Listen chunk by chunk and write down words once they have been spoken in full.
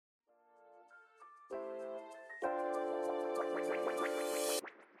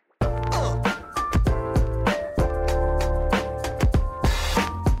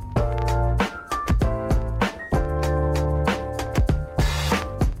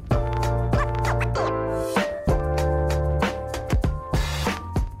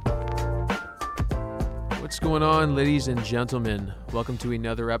going on, ladies and gentlemen? Welcome to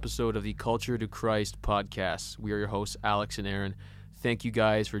another episode of the Culture to Christ podcast. We are your hosts, Alex and Aaron. Thank you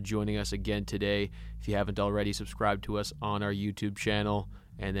guys for joining us again today. If you haven't already, subscribe to us on our YouTube channel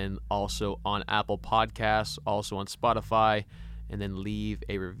and then also on Apple Podcasts, also on Spotify, and then leave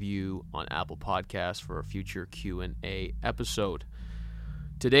a review on Apple Podcasts for a future Q&A episode.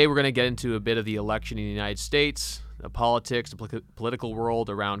 Today we're going to get into a bit of the election in the United States, the politics, the political world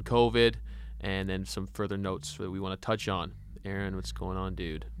around COVID, and then some further notes that we want to touch on. Aaron, what's going on,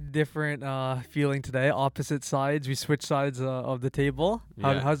 dude? Different feeling today. Opposite sides. We switched sides of the table.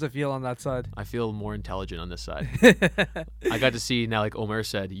 Yeah. How's it feel on that side? I feel more intelligent on this side. I got to see now, like Omer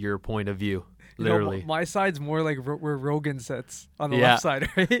said, your point of view, literally. You know, my side's more like where Rogan sits on the Yeah. left side,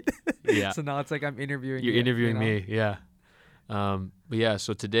 right? Yeah. So now it's like I'm interviewing You're you, interviewing you know? me, yeah. But yeah,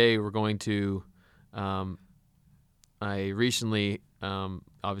 so today we're going to, I recently,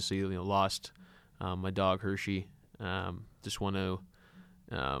 obviously, lost my dog Hershey. Just want to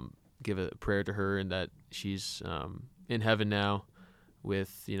give a prayer to her and that she's in heaven now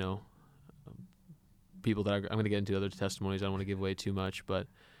with, people that I'm going to get into other testimonies. I don't want to give away too much, but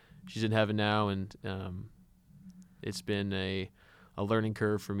she's in heaven now, and it's been a learning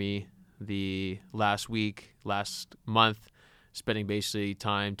curve for me the last month, spending basically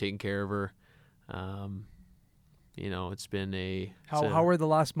time taking care of her. It's been How were the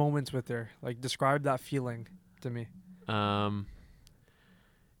last moments with her? Like, describe that feeling to me.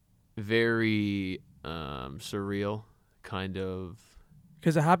 Very surreal, kind of.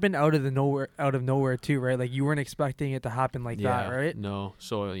 Because it happened out of nowhere too, right? Like, you weren't expecting it to happen like that, right? No.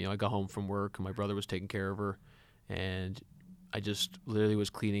 So, I got home from work and my brother was taking care of her, and I just literally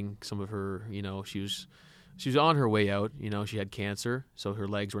was cleaning some of her, she was on her way out, she had cancer, so her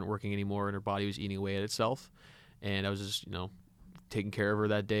legs weren't working anymore and her body was eating away at itself. And I was just, taking care of her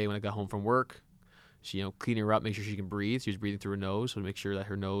that day when I got home from work. She, cleaning her up, make sure she can breathe. She was breathing through her nose, so to make sure that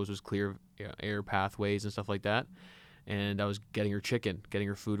her nose was clear of air pathways and stuff like that. And I was getting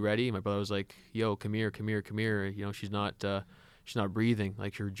her food ready. My brother was like, "Yo, come here. She's not breathing.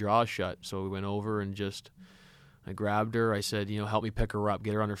 Like, her jaw's shut." So we went over and I grabbed her. I said, "Help me pick her up,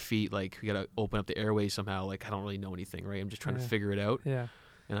 get her on her feet. Like, we gotta open up the airways somehow. Like, I don't really know anything, right? I'm just trying to figure it out." Yeah.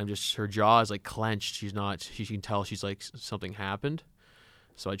 And her jaw is like clenched. She can tell she's like something happened.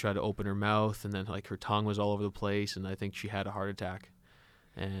 So I tried to open her mouth, and then like her tongue was all over the place, and I think she had a heart attack.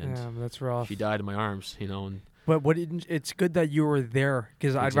 And that's rough. she died in my arms, and But it's good that you were there,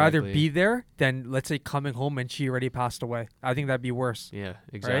 because I'd rather be there than, let's say, coming home and she already passed away. I think that'd be worse. Yeah,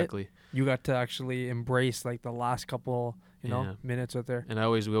 exactly. Right? You got to actually embrace like the last couple, minutes with her. And we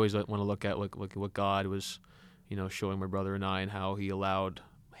always want to look at what God was, showing my brother and I, and how He allowed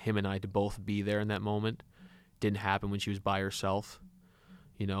him and I to both be there in that moment. Didn't happen when she was by herself.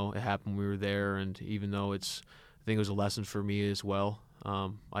 It happened when we were there, and even though I think it was a lesson for me as well.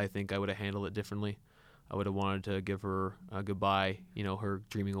 I think I would have handled it differently. I would have wanted to give her a goodbye, her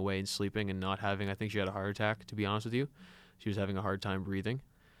dreaming away and sleeping and not having, I think she had a heart attack, to be honest with you. She was having a hard time breathing.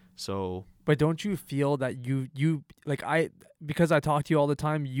 So. But don't you feel that because I talk to you all the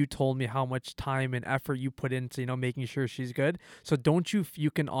time, you told me how much time and effort you put into, making sure she's good. So don't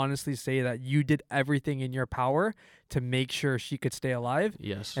you can honestly say that you did everything in your power to make sure she could stay alive?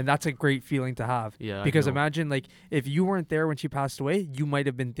 Yes. And that's a great feeling to have. Yeah. Because imagine, like, if you weren't there when she passed away, you might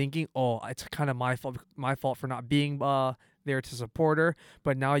have been thinking, "Oh, it's kind of my fault for not being there to support her."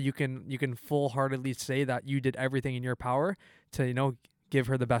 But now you can full-heartedly say that you did everything in your power to, give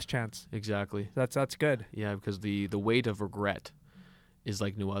her the best chance. Exactly. That's good. Yeah, because the weight of regret is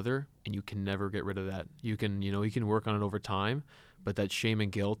like no other, and you can never get rid of that. You can work on it over time, but that shame and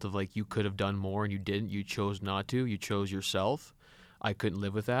guilt of like you could have done more and you didn't, you chose not to, you chose yourself. I couldn't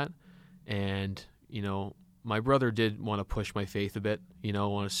live with that. And, my brother did want to push my faith a bit,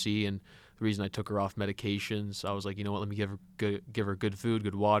 want to see, and the reason I took her off medications, I was like, let me give her good food,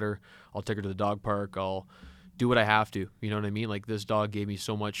 good water. I'll take her to the dog park. I'll do what I have to, you know what I mean? Like, this dog gave me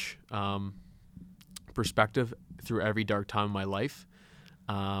so much perspective through every dark time of my life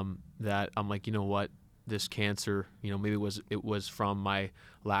that I'm like, what, this cancer, maybe it was from my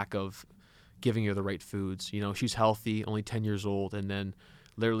lack of giving her the right foods. She's healthy, only 10 years old, and then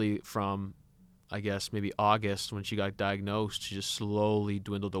literally from, I guess, maybe August when she got diagnosed, she just slowly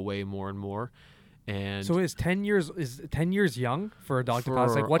dwindled away more and more. And so is 10 years young for a dog to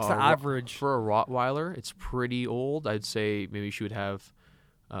pass? Like, what's the average? For a Rottweiler, it's pretty old. I'd say maybe she would have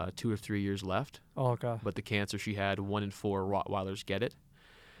 2 or 3 years left. Oh, okay. But the cancer she had, 1 in 4 Rottweilers get it.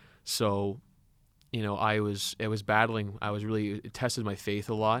 So, I was battling. It tested my faith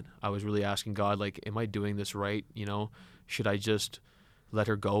a lot. I was really asking God, like, am I doing this right? Should I just let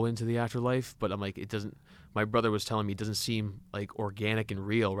her go into the afterlife. But I'm like, it doesn't. My brother was telling me it doesn't seem like organic and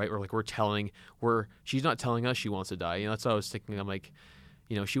real, right? Or like she's not telling us she wants to die. That's what I was thinking. I'm like,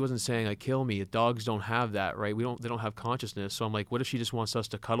 she wasn't saying like kill me. Dogs don't have that, right? They don't have consciousness. So I'm like, what if she just wants us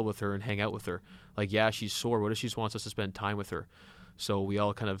to cuddle with her and hang out with her? Like, yeah, she's sore. What if she just wants us to spend time with her? So we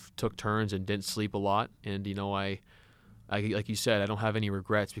all kind of took turns and didn't sleep a lot. And I like you said, I don't have any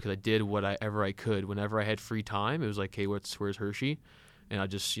regrets because I did whatever I could. Whenever I had free time, it was like, hey, where's Hershey? And I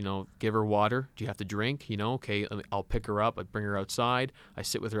just, give her water. Do you have to drink? Okay, I'll pick her up. I bring her outside. I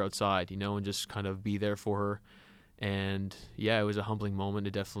sit with her outside, and just kind of be there for her. And yeah, it was a humbling moment.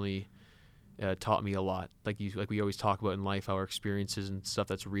 It definitely taught me a lot. Like we always talk about in life, our experiences and stuff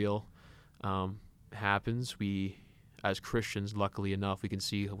that's real happens. We, as Christians, luckily enough, we can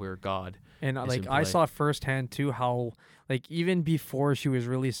see where God and is like in play. I saw firsthand too how like even before she was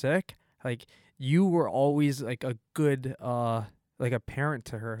really sick, like you were always like a good like a parent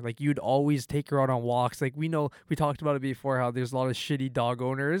to her. Like you'd always take her out on walks. Like we talked about it before how there's a lot of shitty dog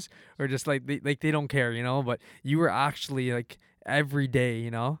owners or just like they don't care, but you were actually like every day,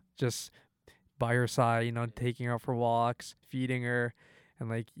 just by her side, taking her out for walks, feeding her, and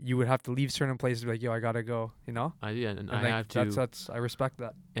like you would have to leave certain places like, yo, I gotta go, And I like, have to. That's I respect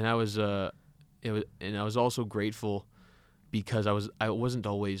that. And I was I was also grateful because I wasn't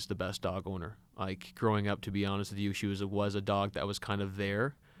always the best dog owner. Like growing up, to be honest with you, she was a dog that was kind of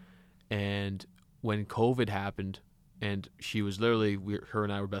there. And when COVID happened, and she was literally, her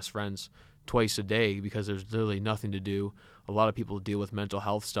and I were best friends twice a day because there's literally nothing to do. A lot of people deal with mental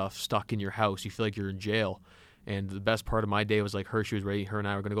health stuff stuck in your house. You feel like you're in jail. And the best part of my day was like she was ready. Her and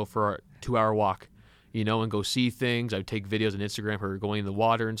I were going to go for our 2-hour walk, and go see things. I would take videos on Instagram, her going in the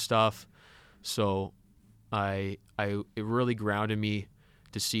water and stuff. So it really grounded me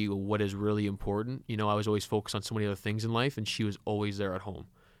to see what is really important. I was always focused on so many other things in life, and she was always there at home.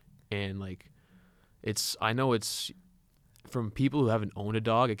 And like, I know it's from people who haven't owned a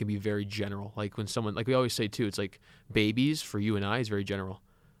dog, it can be very general. Like when someone, like we always say too, it's like babies for you and I is very general.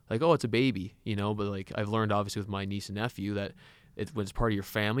 Like, oh, it's a baby, but like I've learned obviously with my niece and nephew that when it's part of your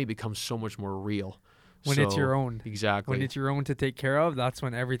family, it becomes so much more real. When it's your own. Exactly. When it's your own to take care of, that's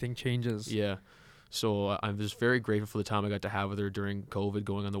when everything changes. Yeah. So I'm just very grateful for the time I got to have with her during COVID,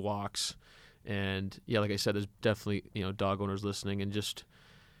 going on the walks. And yeah, like I said, there's definitely, dog owners listening, and just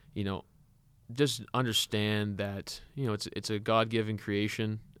understand that, it's a God-given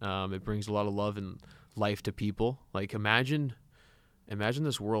creation. It brings a lot of love and life to people. Like imagine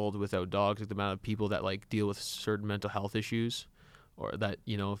this world without dogs, like the amount of people that like deal with certain mental health issues, or that,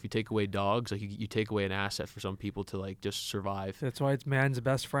 if you take away dogs, like you take away an asset for some people to like just survive. That's why it's man's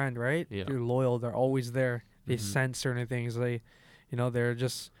best friend, right? Yeah. They're loyal. They're always there. They sense certain things. They're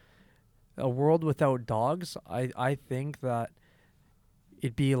just a world without dogs. I think that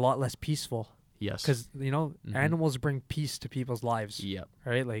it'd be a lot less peaceful. Yes. Because, animals bring peace to people's lives. Yep.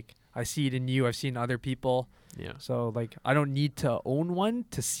 Right? Like I see it in you. I've seen other people. Yeah. So like I don't need to own one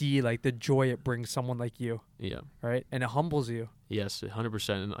to see like the joy it brings someone like you. Yeah. Right? And it humbles you. Yes, 100%.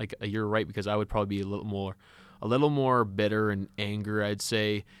 And like you're right, because I would probably be a little more bitter and anger, I'd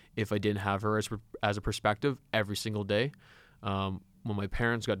say, if I didn't have her as a perspective every single day. When my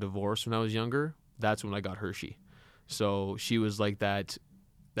parents got divorced when I was younger, that's when I got Hershey. So she was like that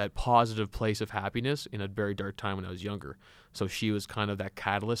positive place of happiness in a very dark time when I was younger. So she was kind of that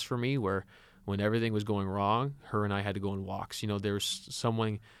catalyst for me, where when everything was going wrong, her and I had to go on walks. There was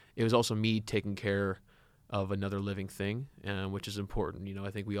it was also me taking care of another living thing, which is important. I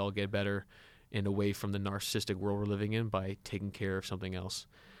think we all get better and away from the narcissistic world we're living in by taking care of something else.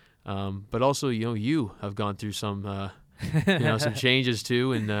 But also, you have gone through some, some changes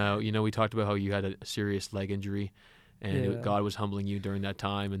too. And, we talked about how you had a serious leg injury, and God was humbling you during that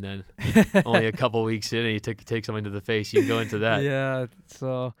time. And then only a couple weeks in, and you take something to the face. You can go into that. Yeah.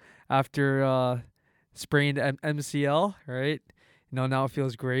 So after sprained MCL, right? Now it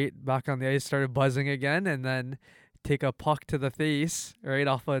feels great. Back on the ice, started buzzing again, and then take a puck to the face, right,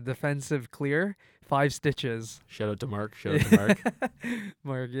 off a defensive clear, 5 stitches. Shout out to Mark.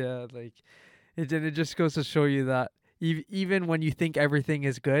 Mark, yeah, like it just goes to show you that even when you think everything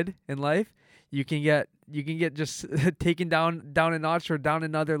is good in life, you can get just taken down a notch or down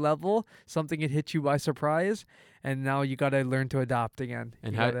another level. Something can hit you by surprise, and now you gotta learn to adapt again.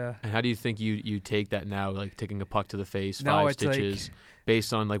 And how do you think you take that now, like taking a puck to the face, now 5 stitches,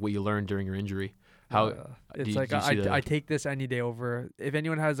 based on like what you learned during your injury? How it's like I take this any day over. If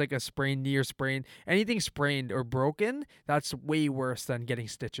anyone has like a sprained knee or anything sprained or broken, that's way worse than getting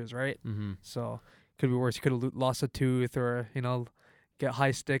stitches, right? Mm-hmm. So could be worse. You could have lost a tooth, or get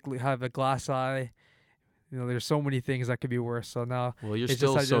high stick, have a glass eye. there's so many things that could be worse. So now Well, you're it's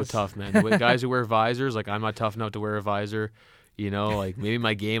still just- I so just- tough, man. The guys who wear visors, like I'm not tough enough to wear a visor. Like maybe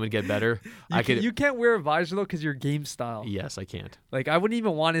my game would get better. you can't wear a visor though because your game style. Yes, I can't. Like I wouldn't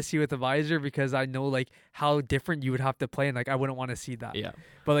even want to see with a visor because I know like how different you would have to play, and like I wouldn't want to see that. Yeah.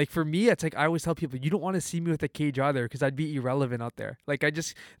 But like for me, it's like I always tell people you don't want to see me with a cage either because I'd be irrelevant out there. Like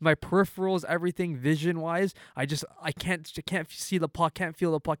my peripherals, everything vision wise, I can't see the puck, can't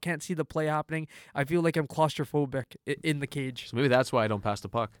feel the puck, can't see the play happening. I feel like I'm claustrophobic in the cage. So maybe that's why I don't pass the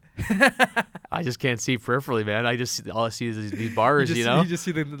puck. I just can't see peripherally, man. All I see is these bars, You just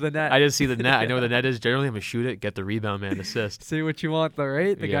see the net. I just see the net. I know where the net is. Generally, I'm gonna shoot it, get the rebound, man, assist. Say what you want though,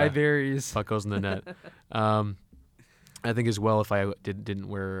 right? The guy Yeah. varies. Puck goes in the net. I think as well, if I didn't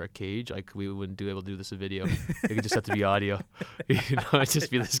wear a cage, we wouldn't be able to do this a video. It could just have to be audio. It'd just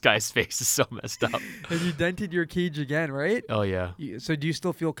be this guy's face is so messed up. And you dented your cage again, right? Oh yeah. So do you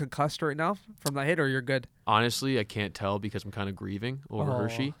still feel concussed right now from that hit, or you're good? Honestly, I can't tell because I'm kind of grieving over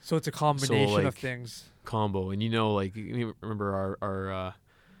Hershey So it's a combination of like, things. combo, and like you remember our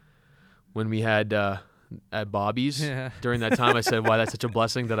when we had at Bobby's Yeah. during that time, I said why that's such a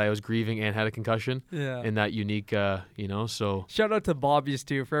blessing that I was grieving and had a concussion Yeah. in that unique, so Shout out to Bobby's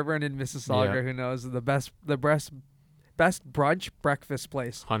too for everyone in Mississauga Yeah. who knows the best brunch breakfast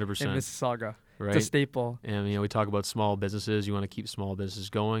place 100%, in Mississauga. right? It's a staple. And we talk about small businesses. You want to keep small businesses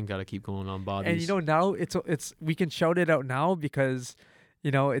going, got to keep going on Bobby's. And now it's we can shout it out now because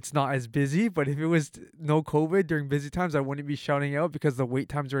it's not as busy. But if it was no COVID during busy times, I wouldn't be shouting out because the wait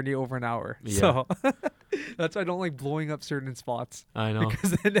time's already over an hour. Yeah. So that's why I don't like blowing up certain spots. I know.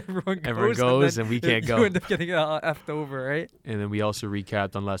 Because then everyone goes, goes then and we can't you go. end up getting effed over, right? And then we also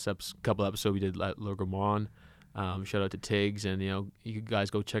recapped on last couple episodes we did at Lorgomon. Shout out to Tiggs, and you guys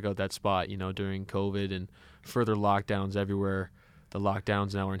go check out that spot. During COVID and further lockdowns everywhere. The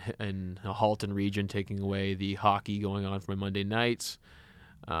lockdowns now are in the Halton region, taking away the hockey going on for my Monday nights.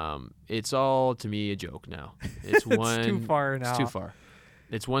 It's all to me a joke now. It's too far now. It's too far.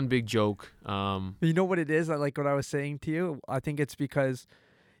 It's one big joke. But you know what it is? I like what I was saying to you. I think it's because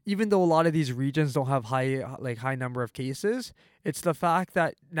even though a lot of these regions don't have high number of cases, it's the fact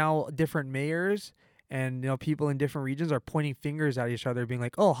that now different mayors and people in different regions are pointing fingers at each other, being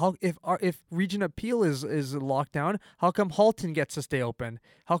like, "Oh, how if Region of Peel is locked down, how come Halton gets to stay open?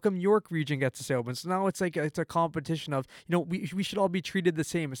 How come York region gets to stay open?" So now it's like it's a competition of we should all be treated the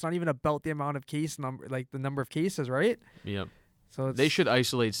same. It's not even about the amount of case number, like the number of cases, right? Yep. So They should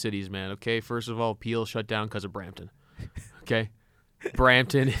isolate cities, man. Okay, first of all, Peel shut down because of Brampton. Okay,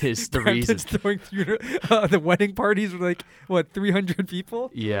 Brampton is the reason. Brampton's throwing the wedding parties with 300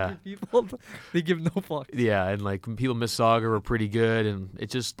 people. Yeah. 200 people. They give no fucks. Yeah, and people in Mississauga were pretty good, and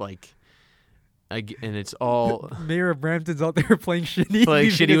it's just and it's all Mayor of Brampton's out there playing shitty. playing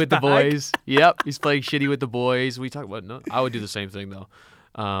leaving shitty his with the bag. boys. Yep, he's playing shitty with the boys. We talk about no. I would do the same thing though.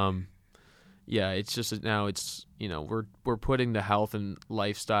 Yeah, it's just now it's we're putting the health and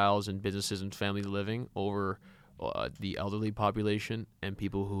lifestyles and businesses and family living over the elderly population and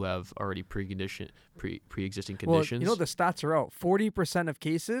people who have already pre-existing conditions. Well, the stats are out. 40% of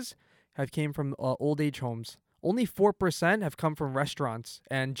cases have came from old age homes. Only 4% have come from restaurants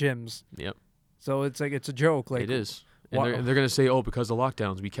and gyms. Yep. So it's it's a joke. It is. And they're going to say, oh, because of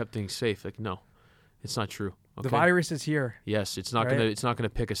lockdowns, we kept things safe. No, it's not true. Okay? The virus is here. Yes, it's not Right? gonna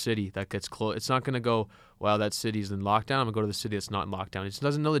pick a city that gets close. It's not gonna go, wow, that city's in lockdown. I'm gonna go to the city that's not in lockdown. It just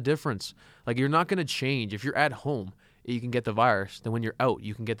doesn't know the difference. You're not gonna change. If you're at home, you can get the virus. Then when you're out,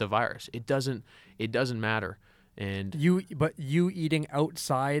 you can get the virus. It doesn't matter. And You eating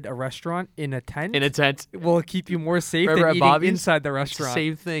outside a restaurant in a tent in a tent, will keep you more safe Remember than at eating Bobby's? inside the it's the restaurant.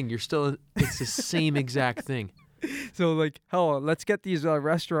 same thing. It's the same exact thing. So hell, let's get these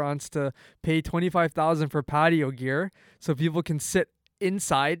restaurants to pay $25,000 for patio gear so people can sit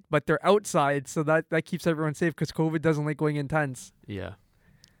inside, but they're outside, so that keeps everyone safe because COVID doesn't like going in tents. Yeah,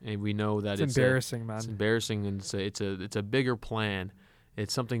 and we know that It's embarrassing, man. It's embarrassing, and it's a bigger plan.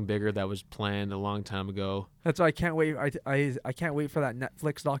 It's something bigger that was planned a long time ago. That's why I can't wait. I can't wait for that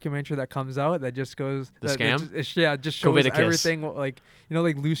Netflix documentary that comes out that just goes The that scam? just shows Covidicus. everything like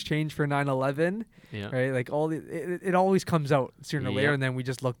loose change for 9/11, Yeah, right? It always comes out sooner or later, Yep. and then we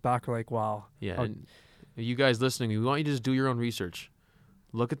just look back we're like, wow. yeah. Oh. And you guys listening, we want you to just do your own research.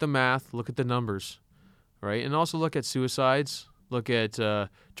 Look at the math. Look at the numbers, right? And also look at suicides. Look at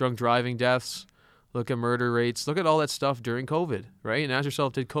drunk driving deaths. Look at murder rates. Look at all that stuff during COVID, right? And ask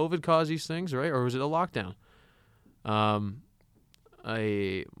yourself, did COVID cause these things, right? Or was it a lockdown?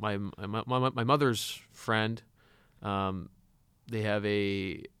 My mother's friend, they have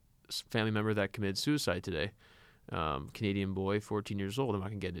a family member that committed suicide today. Canadian boy, 14 years old. I'm not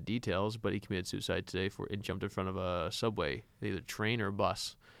gonna get into details, but he committed suicide today and jumped in front of a subway, either train or a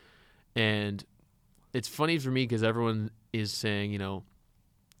bus. And it's funny for me because everyone is saying,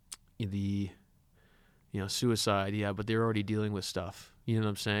 suicide, yeah, but they're already dealing with stuff. You know what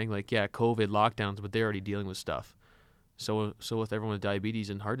I'm saying? Like, yeah, COVID lockdowns, but they're already dealing with stuff. So with everyone with diabetes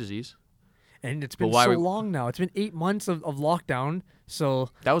and heart disease. And it's been so long now. It's been 8 months of lockdown. So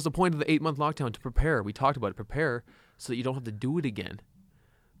that was the point of the 8-month lockdown, to prepare. We talked about it, prepare so that you don't have to do it again.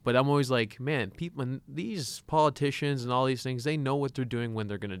 But I'm always like, man, people, when these politicians and all these things, they know what they're doing when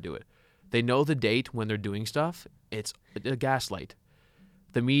they're going to do it. They know the date when they're doing stuff. It's a gaslight.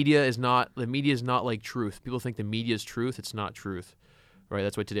 The media is not like truth. People think the media is truth. It's not truth, right?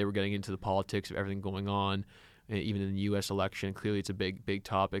 That's why today we're getting into the politics of everything going on. Even in the U.S. election, clearly it's a big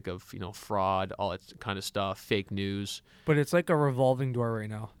topic of, fraud, all that kind of stuff, fake news. But it's like a revolving door right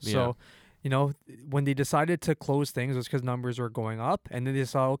now. So, when they decided to close things, it was because numbers were going up. And then they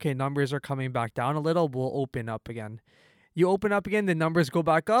saw, okay, numbers are coming back down a little. We'll open up again. You open up again, the numbers go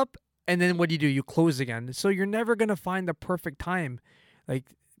back up. And then what do? You close again. So you're never going to find the perfect time.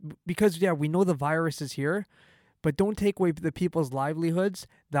 Because, we know the virus is here. But don't take away the people's livelihoods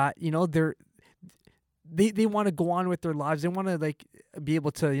that, They want to go on with their lives. They want to be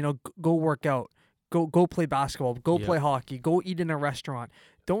able to go work out, go play basketball, go play hockey, go eat in a restaurant.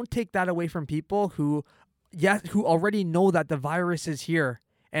 Don't take that away from people who already know that the virus is here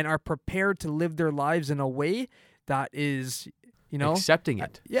and are prepared to live their lives in a way that is accepting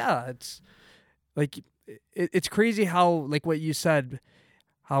it. Yeah, it's it's crazy how what you said,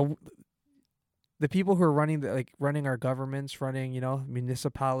 how the people who are running our governments, running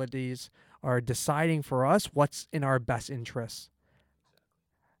municipalities, are deciding for us what's in our best interests.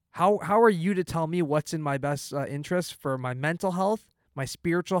 How are you to tell me what's in my best interest for my mental health, my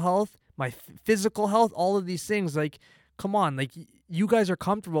spiritual health, my physical health, all of these things? Come on, you guys are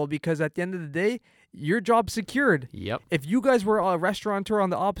comfortable because at the end of the day, your job's secured. Yep. If you guys were a restaurateur on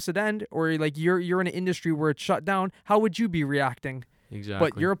the opposite end, or you're in an industry where it's shut down, how would you be reacting?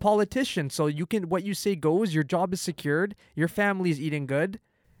 Exactly. But you're a politician, so what you say goes. Your job is secured. Your family's eating good.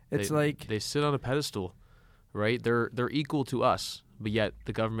 They sit on a pedestal, right? They're equal to us, but yet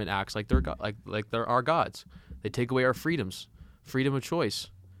the government acts like they're they're our gods. They take away our freedom of choice.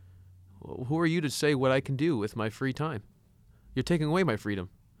 Who are you to say what I can do with my free time? You're taking away my freedom.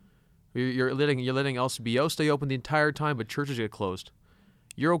 You're letting LCBO stay open the entire time, but churches get closed.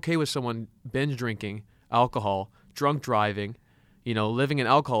 You're okay with someone binge drinking, alcohol, drunk driving, living in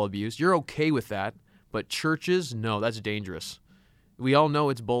alcohol abuse. You're okay with that, but churches, no, that's dangerous. We all know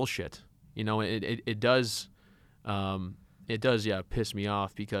it's bullshit. It does piss me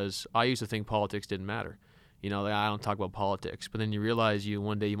off because I used to think politics didn't matter. I don't talk about politics, but then you realize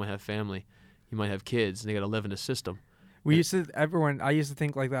one day you might have family, you might have kids, and they got to live in a system. I used to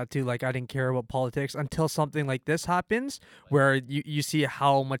think like that too. I didn't care about politics until something like this happens where you see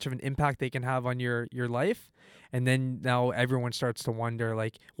how much of an impact they can have on your life. And then now everyone starts to wonder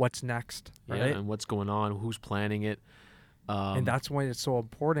what's next, right? Yeah, and what's going on, who's planning it. And that's why it's so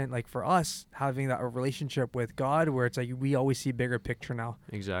important, for us, having that relationship with God where it's we always see bigger picture now.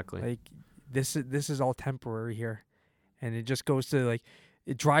 Exactly. This is all temporary here. And it just goes to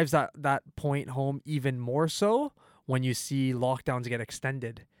it drives that point home even more so when you see lockdowns get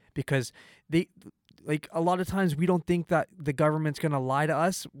extended, because they a lot of times we don't think that the government's going to lie to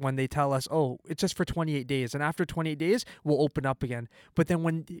us when they tell us, oh, it's just for 28 days. And after 28 days, we'll open up again. But then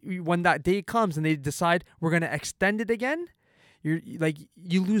when that day comes and they decide we're going to extend it again,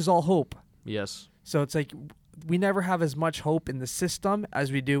 you lose all hope. Yes. So it's we never have as much hope in the system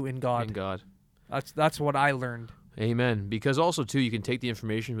as we do in God. In God. That's what I learned. Amen. Because also too, you can take the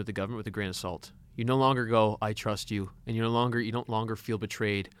information with the government with a grain of salt. You no longer go, I trust you, and you don't longer feel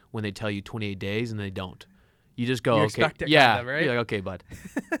betrayed when they tell you 28 days and they don't. You just go, you okay, expect it yeah, kind of, right? You're like, okay, bud,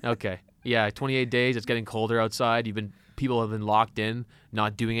 okay, yeah, 28 days. It's getting colder outside. People have been locked in,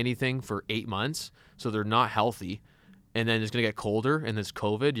 not doing anything for 8 months, so they're not healthy. And then it's gonna get colder, and this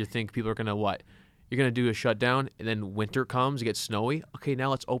COVID. You think people are gonna what? You're gonna do a shutdown, and then winter comes, it gets snowy. Okay, now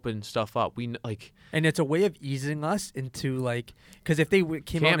let's open stuff up. And it's a way of easing us into because if they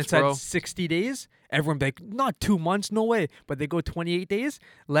came out and said 60 days, everyone would be like, not 2 months, no way. But they go 28 days,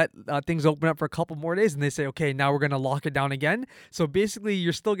 let things open up for a couple more days, and they say, okay, now we're gonna lock it down again. So basically,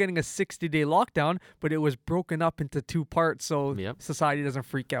 you're still getting a 60-day lockdown, but it was broken up into 2 parts, so society doesn't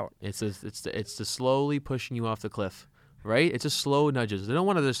freak out. It's the slowly pushing you off the cliff. Right? It's just slow nudges. They don't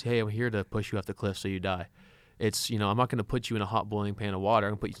want to just, hey, I'm here to push you off the cliff so you die. It's, I'm not going to put you in a hot boiling pan of water.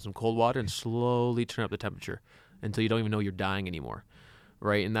 I'm going to put you in some cold water and slowly turn up the temperature until you don't even know you're dying anymore.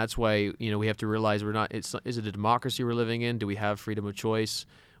 right? And that's why, we have to realize we're not. Is it a democracy we're living in? Do we have freedom of choice?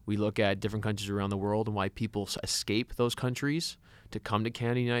 We look at different countries around the world and why people escape those countries to come to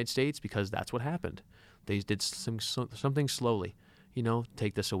Canada, United States, because that's what happened. They did something slowly.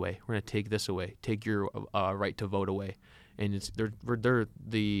 Take this away. We're going to take this away. Take your right to vote away. And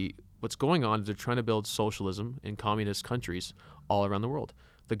what's going on is they're trying to build socialism in communist countries all around the world.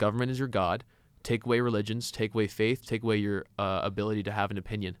 The government is your God. Take away religions. Take away faith. Take away your ability to have an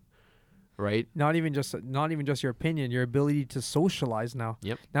opinion. Right? Not even just your opinion, your ability to socialize now.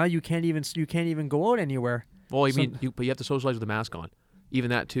 Yep. Now you can't even go out anywhere. Well, but you have to socialize with a mask on. Even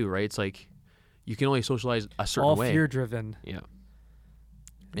that too, right? It's like you can only socialize a certain way. All fear driven. Yeah.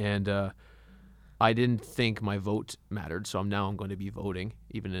 And I didn't think my vote mattered, so I'm going to be voting,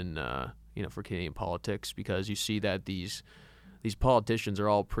 even in for Canadian politics, because you see that these politicians are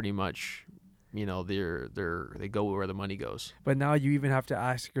all pretty much. They go where the money goes. But now you even have to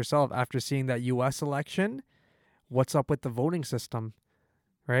ask yourself, after seeing that U.S. election, what's up with the voting system,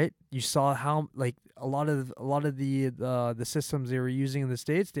 right? You saw how a lot of the systems they were using in the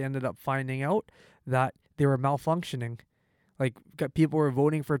States, they ended up finding out that they were malfunctioning. People were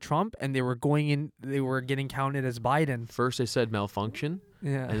voting for Trump and they were getting counted as Biden. First they said malfunction,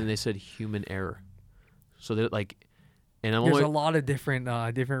 yeah, and then they said human error. So that and there's a lot of different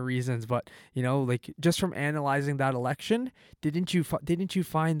reasons, but just from analyzing that election, didn't you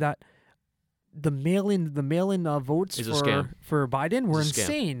find that the mail-in votes for Biden were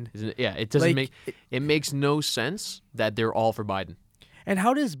insane? Yeah, it doesn't it makes no sense that they're all for Biden. And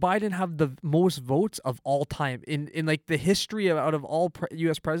how does Biden have the most votes of all time in the history out of all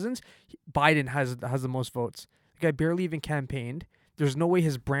U.S. presidents? Biden has the most votes. The guy barely even campaigned. There's no way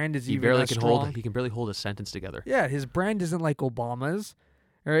his brand is strong. He can barely hold a sentence together. Yeah, his brand isn't like Obama's,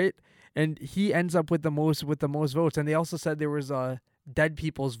 right? And he ends up with the most votes. And they also said there was dead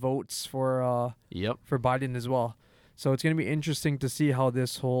people's votes for Biden as well. So it's gonna be interesting to see how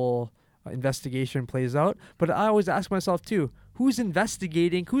this whole investigation plays out. But I always ask myself too, who's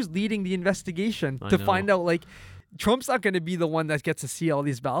investigating? Who's leading the investigation to find out? Trump's not going to be the one that gets to see all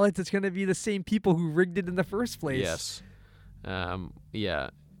these ballots. It's going to be the same people who rigged it in the first place. Yes. Yeah.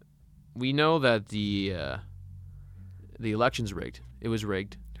 We know that the election's rigged. It was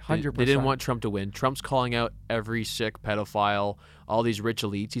rigged. 100%. They didn't want Trump to win. Trump's calling out every sick pedophile, all these rich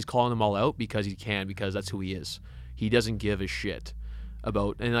elites. He's calling them all out because that's who he is. He doesn't give a shit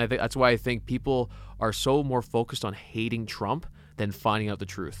about, and I think that's why I think people are so more focused on hating Trump than finding out the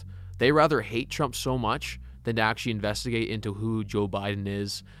truth. They rather hate Trump so much than to actually investigate into who Joe Biden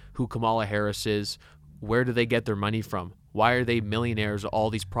is, who Kamala Harris is, where do they get their money from, why are they millionaires of all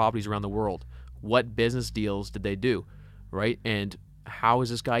these properties around the world, what business deals did they do, right? And how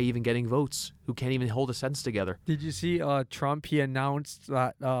is this guy even getting votes who can't even hold a sentence together? Did you see Trump? He announced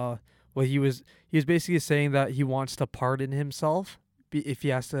that he was basically saying that he wants to pardon himself if he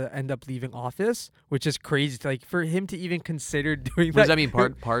has to end up leaving office, which is crazy. For him to even consider doing that. What does that mean,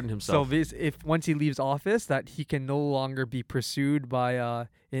 pardon himself? So if once he leaves office, that he can no longer be pursued by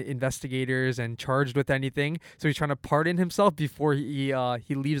investigators and charged with anything. So he's trying to pardon himself before he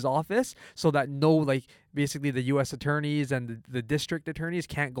leaves office, so that basically the U.S. attorneys and the district attorneys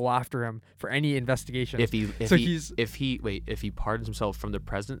can't go after him for any investigation. If he pardons himself from the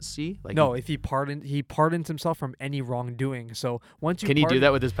presidency, if he pardons himself from any wrongdoing. So once you can he do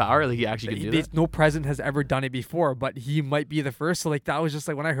that with his power? He actually can do that. No president has ever done it before, but he might be the first. So that was just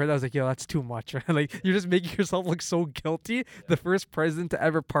when I heard that, I was like, yo, that's too much. You're just making yourself look so guilty. The first president to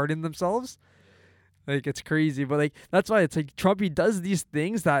ever pardon themselves. It's crazy, but that's why it's Trump. He does these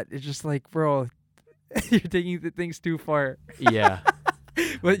things that it's just bro. You're taking the things too far. Yeah.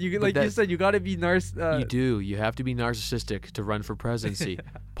 But you said, you got to be you do. You have to be narcissistic to run for presidency.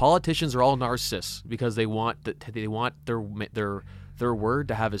 Politicians are all narcissists because they want their word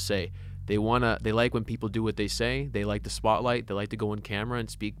to have a say. They like when people do what they say. They like the spotlight. They like to go on camera and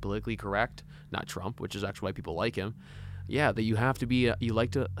speak politically correct. Not Trump, which is actually why people like him. Yeah, that you have to be. You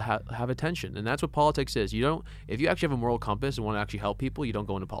like to have attention, and that's what politics is. You don't. If you actually have a moral compass and want to actually help people, you don't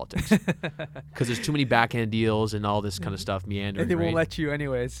go into politics because there's too many backhand deals and all this kind of stuff meandering. And they won't let you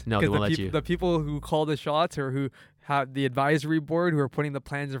anyways. No, they won't let you. The people who call the shots or who have the advisory board who are putting the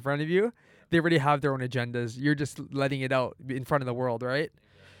plans in front of you, they already have their own agendas. You're just letting it out in front of the world, right?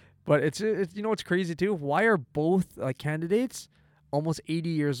 But it's what's crazy too. Why are both candidates almost 80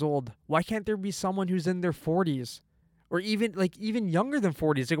 years old? Why can't there be someone who's in their 40s? Or even younger than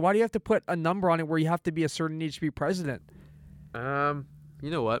 40s. Why do you have to put a number on it where you have to be a certain age to be president? You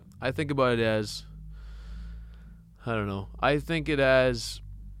know what? I think about it as, I don't know. I think it as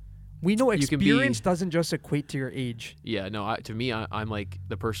We know You can be- experience doesn't just equate to your age. Yeah, no. To me, I'm like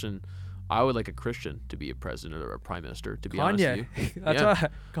the person. I would like a Christian to be a president or a prime minister. To be honest with Kanye. you, That's Yeah.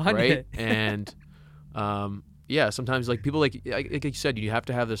 Kanye. right? And yeah, sometimes like people like you said, you have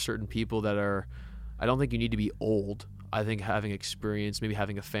to have this certain people that are. I don't think you need to be old. I think having experience, maybe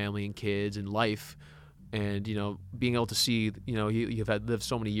having a family and kids and life, and being able to see, you've lived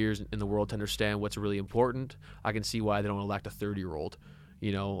so many years in the world to understand what's really important. I can see why they don't elect a 30-year-old.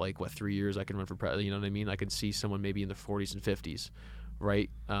 Like 3 years I can run for president. You know what I mean? I can see someone maybe in their 40s and 50s, right?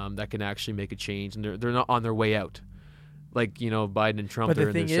 That can actually make a change, and they're not on their way out. Like Biden and Trump, But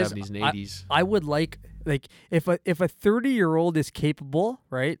they're the in thing their is, 70s and 80s. I would like if a 30-year-old is capable,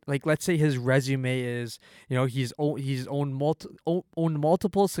 right? Like let's say his resume is, he's owned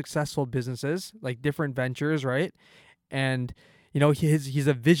multiple successful businesses, like different ventures, right? And he's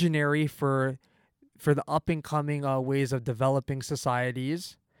a visionary for the up and coming ways of developing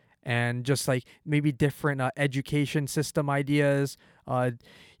societies, and just like maybe different education system ideas.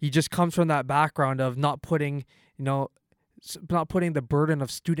 He just comes from that background of not putting the burden of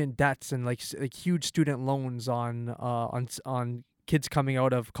student debts and like huge student loans on kids coming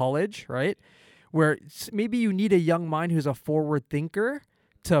out of college, right? Where maybe you need a young mind who's a forward thinker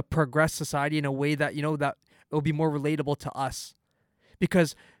to progress society in a way that that it'll be more relatable to us.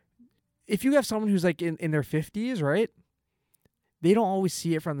 Because if you have someone who's like in their 50s, right? They don't always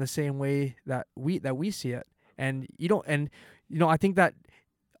see it from the same way that we see it. And I think that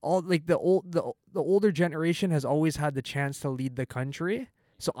all like the older generation has always had the chance to lead the country.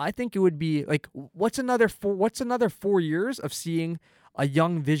 So I think it would be like what's another 4 years of seeing a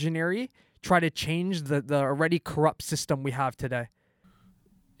young visionary try to change the already corrupt system we have today.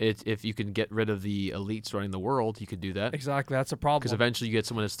 If you can get rid of the elites running the world, you could do that. Exactly, that's a problem. Because eventually you get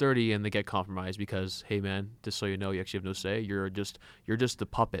someone that's 30 and they get compromised because, hey man, just so you know, you actually have no say. You're just the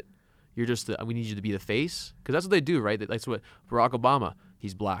puppet. We need you to be the face. Because that's what they do, right? That's what Barack Obama,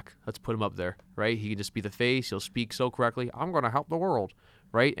 he's black. Let's put him up there, right? He can just be the face. He'll speak so correctly. I'm going to help the world,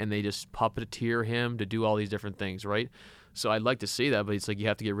 right? And they just puppeteer him to do all these different things, right? So I'd like to see that, but it's like you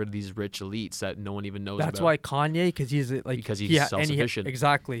have to get rid of these rich elites that no one even knows about. That's why Kanye, because he's self-sufficient.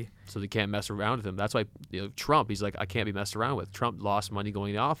 Exactly. So they can't mess around with him. That's why Trump, he's like, I can't be messed around with. Trump lost money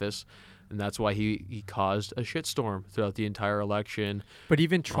going to office, and that's why he caused a shitstorm throughout the entire election. But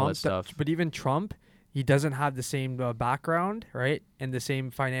even all Trump, that stuff. he doesn't have the same background, right, and the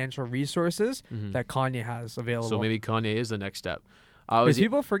same financial resources that Kanye has available. So maybe Kanye is the next step. Because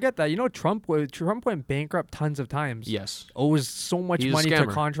people forget that Trump went bankrupt tons of times. Yes, owes so much he's money a to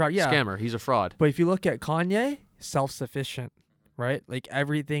scammer. contract. Yeah, Scammer. He's a fraud. But if you look at Kanye, self-sufficient, right? Like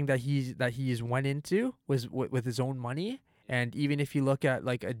everything that he's went into was with his own money. And even if you look at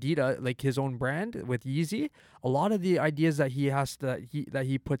like Adidas, like his own brand with Yeezy, a lot of the ideas that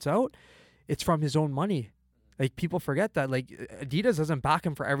he puts out, it's from his own money. Like people forget that like Adidas doesn't back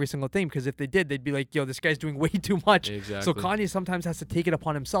him for every single thing, because if they did, they'd be like, yo, this guy's doing way too much. Exactly. So Kanye sometimes has to take it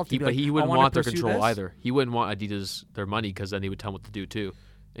upon himself to be like, But he wouldn't I want their pursue control this. either. He wouldn't want Adidas their money, because then he would tell them what to do too.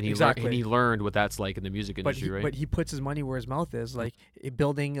 And he Exactly. and he learned what that's like in the music industry, right? But he puts his money where his mouth is, like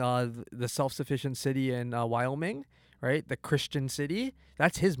building the self-sufficient city in Wyoming, right? The Christian city,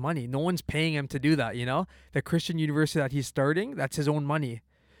 that's his money. No one's paying him to do that, The Christian university that he's starting, that's his own money.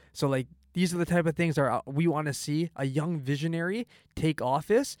 So like these are the type of things that we want to see a young visionary take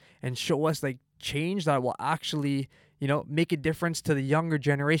office and show us like change that will actually, make a difference to the younger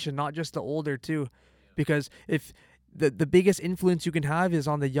generation, not just the older too. Because if the biggest influence you can have is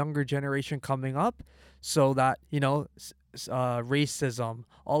on the younger generation coming up, so that, racism,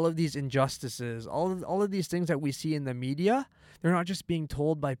 all of these injustices, all of these things that we see in the media, they're not just being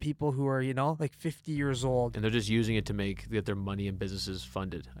told by people who are, like 50 years old. And they're just using it to get their money and businesses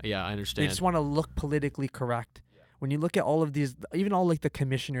funded. Yeah, I understand. They just want to look politically correct. When you look at all of these, even all like the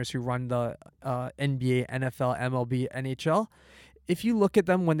commissioners who run the NBA, NFL, MLB, NHL, if you look at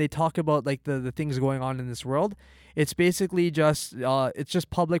them when they talk about like the things going on in this world, it's basically just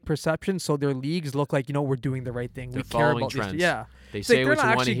public perception. So their leagues look like, we're doing the right thing. They're we care following about trends. these. Yeah, They it's say like what they're you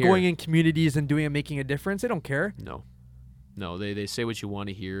not want to actually hear. going in communities and making a difference. They don't care. No, they say what you want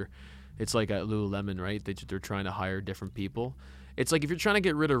to hear. It's like at Lululemon, right? They're trying to hire different people. It's like if you're trying to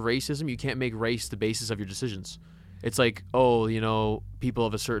get rid of racism, you can't make race the basis of your decisions. It's like, people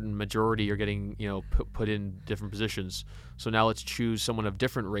of a certain majority are getting, put in different positions. So now let's choose someone of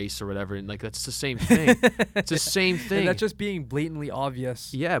different race or whatever. And like, that's the same thing. It's the same thing. And that's just being blatantly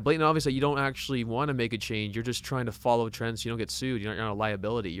obvious. Yeah, blatantly obvious that you don't actually want to make a change. You're just trying to follow trends so you don't get sued. You're not a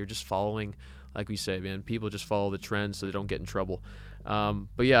liability. You're just following, like we say, man, people just follow the trends so they don't get in trouble.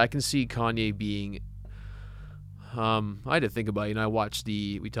 But yeah, I can see Kanye being, I had to think about it. I watched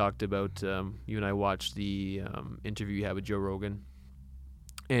we talked about, you and I watched the interview you had with Joe Rogan.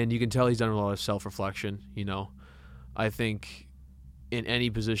 And you can tell he's done a lot of self-reflection, I think in any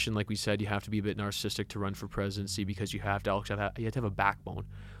position, like we said, you have to be a bit narcissistic to run for presidency because you have to have a backbone.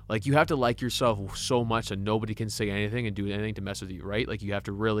 Like, you have to like yourself so much that nobody can say anything and do anything to mess with you, right? Like, you have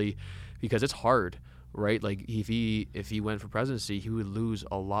to really, because it's hard, right? Like, if he went for presidency, he would lose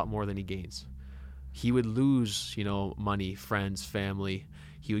a lot more than he gains. He would lose, money, friends, family.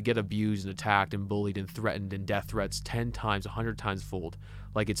 He would get abused and attacked and bullied and threatened and death threats 10 times, 100 times fold.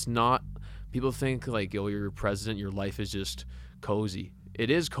 Like, it's not, people think like, oh, you're president, your life is just cozy. It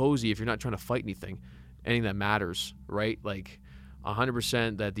is cozy if you're not trying to fight anything that matters, right? Like,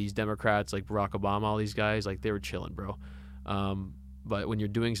 100% that these Democrats like Barack Obama, all these guys, like, they were chilling, bro. But when you're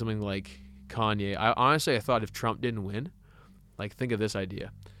doing something like Kanye, I thought if Trump didn't win, like, think of this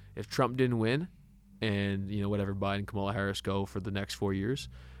idea. If Trump didn't win and, whatever, Biden, Kamala Harris go for the next 4 years,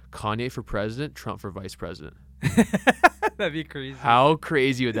 Kanye for president, Trump for vice president. That'd be crazy. How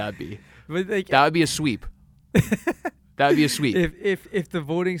crazy would that be? But like, that would be a sweep. That would be a sweep. If the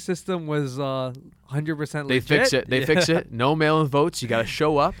voting system was 100% legit. They fix it. They fix it. No mail-in votes. You got to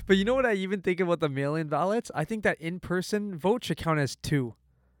show up. But you know what I even think about the mail-in ballots? I think that in-person vote should count as 2.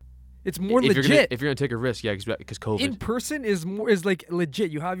 It's more legit. If you're gonna take a risk, yeah, because COVID. In person is like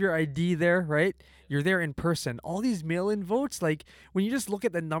legit. You have your ID there, right? You're there in person. All these mail-in votes, like, when you just look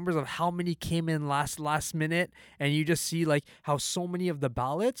at the numbers of how many came in last minute, and you just see like how so many of the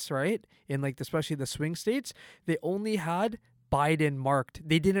ballots, right, in like especially the swing states, they only had Biden marked.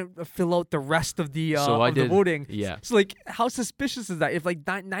 They didn't fill out the rest of the the voting. Yeah. So like, how suspicious is that? If like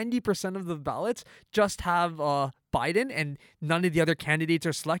 90% of the ballots just have Biden and none of the other candidates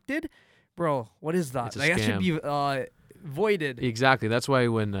are selected, bro, what is that? It's a Like, that should scam. be voided. Exactly. That's why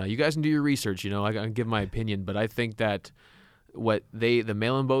when you guys can do your research, I can give my opinion, but I think that the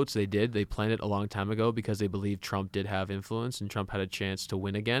mail-in votes they planned it a long time ago because they believed Trump did have influence and Trump had a chance to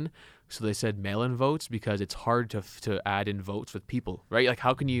win again. So they said mail-in votes because it's hard to add in votes with people, right? Like,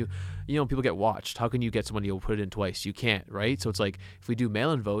 how can you, people get watched. How can you get someone who'll put it in twice? You can't, right? So it's like, if we do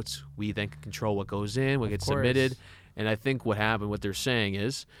mail-in votes, we then can control what goes in, what gets submitted. And I think what happened, what they're saying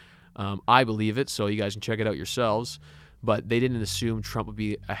is, I believe it, so you guys can check it out yourselves, but they didn't assume Trump would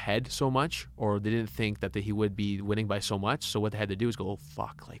be ahead so much, or they didn't think that he would be winning by so much. So what they had to do is go, oh,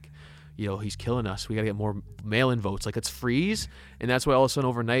 fuck, like, he's killing us. We got to get more mail-in votes. Like, let's freeze. And that's why all of a sudden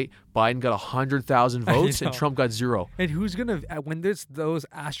overnight, Biden got 100,000 votes and Trump got 0. And who's going to, when there's those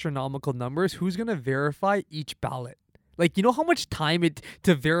astronomical numbers, who's going to verify each ballot? Like, you know how much time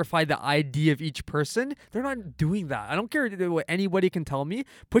to verify the ID of each person? They're not doing that. I don't care what anybody can tell me.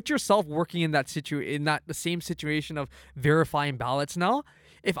 Put yourself working in the same situation of verifying ballots now.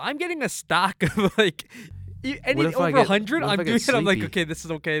 If I'm getting a stack of like over 100, I'm doing it. I'm like, okay, this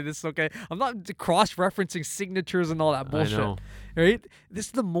is okay. I'm not cross-referencing signatures and all that bullshit. I know. Right? This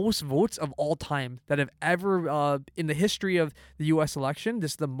is the most votes of all time that have ever, in the history of the U.S. election,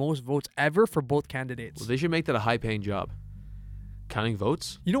 this is the most votes ever for both candidates. Well, they should make that a high-paying job. Counting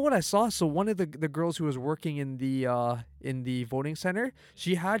votes? You know what I saw? So one of the girls who was working in the voting center,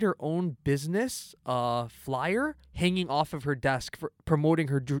 she had her own business flyer hanging off of her desk for promoting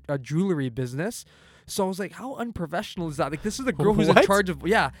her jewelry business. So I was like, how unprofessional is that? Like, this is the girl who's in charge of,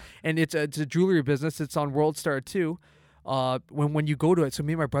 and it's a jewelry business. It's on World Star 2. When you go to it, so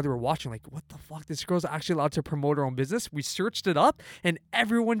me and my brother were watching, like, what the fuck? This girl's actually allowed to promote her own business. We searched it up, and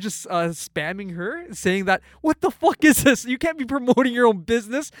everyone just spamming her, saying that, what the fuck is this? You can't be promoting your own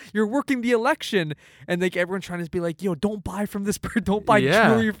business. You're working the election. And like, everyone's trying to be like, yo, don't buy from this person. Don't buy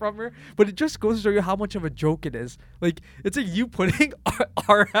jewelry from her. But it just goes to show you how much of a joke it is. Like, it's like you putting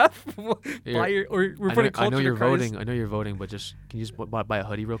RF we're putting culture. I know you're voting. I know you're voting, but just can you just buy a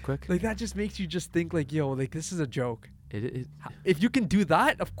hoodie real quick? Like, that just makes you just think like, yo, like, this is a joke. If you can do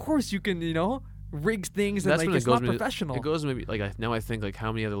that, of course you can, rig things, and like, it's not professional. It goes maybe like, now I think like,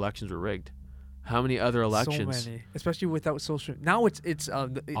 how many other elections were rigged? How many other elections? So many, especially without social. Now it's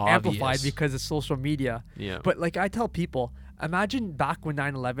amplified because of social media. Yeah. But like, I tell people, imagine back when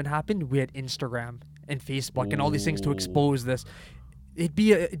 9/11 happened, we had Instagram and Facebook and all these things to expose this. It'd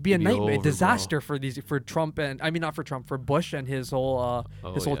be a nightmare, a disaster for Trump for Bush and his whole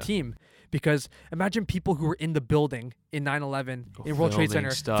team. Because imagine people who were in the building in 9/11 in World Trade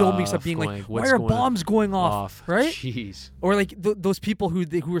Center filming stuff, being like, why are bombs going off? Right? Jeez. Or like those people who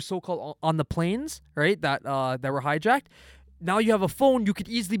were so-called on the planes, right? That were hijacked. Now you have a phone, you could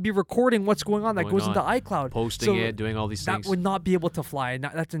easily be recording what's going on. That goes into iCloud. Posting it, doing all these things. That would not be able to fly.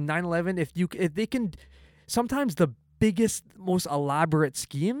 That's in 9/11. If they can, sometimes the biggest, most elaborate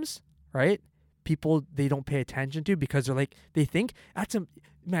schemes, right? people they don't pay attention to because they're like they think that's a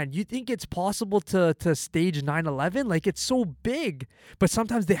man. You think it's possible to stage 9/11? Like it's so big, but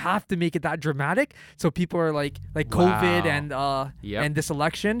sometimes they have to make it that dramatic. So people are like COVID and Yep. and this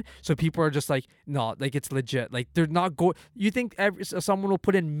election. So people are just like no, like it's legit. Like they're not go. You think someone will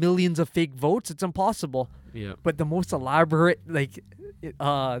put in millions of fake votes? It's impossible. Yeah. But the most elaborate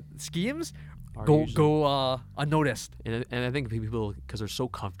schemes Are go usually- unnoticed. And I think people, because they're so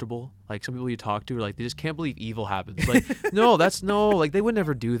comfortable, like some people you talk to are like, they just can't believe evil happens. Like, like they would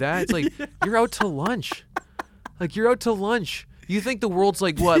never do that. It's like, you're out to lunch. Like, you're out to lunch. You think the world's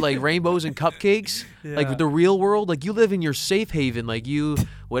like what, like rainbows and cupcakes? Yeah. Like the real world? Like you live in your safe haven. Like you're in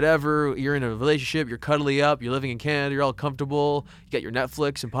a relationship, you're cuddly up, you're living in Canada, you're all comfortable, you got your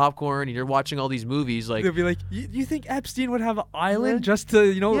Netflix and popcorn, and you're watching all these movies. Like They'll be like, you think Epstein would have an island just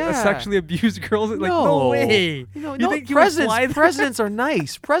to, Yeah. sexually abuse girls? Like, no way. No, You think he would fly there? presidents are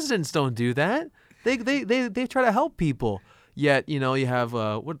nice. Presidents don't do that. They try to help people. Yet, you have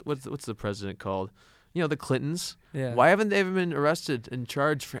what's the president called? The Clintons. Yeah. Why haven't they ever been arrested and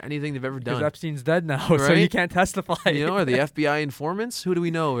charged for anything they've ever Because done? Epstein's dead now, so he Right? can't testify. Are the FBI informants? Who do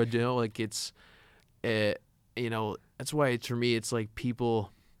we know? Or, like it's, that's why for me it's like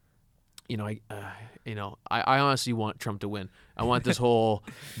people, I honestly want Trump to win. I want this whole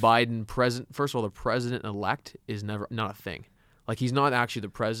Biden president. First of all, the president-elect is not a thing. Like he's not actually the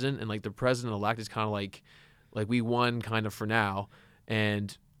president, and like the president-elect is kind of like we won kind of for now,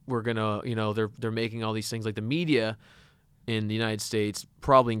 and we're gonna, they're making all these things like the media in the United States,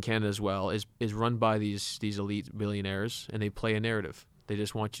 probably in Canada as well, is run by these elite billionaires, and they play a narrative. They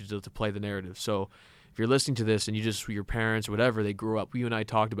just want you to play the narrative. So if you're listening to this and your parents or whatever, they grew up, you and I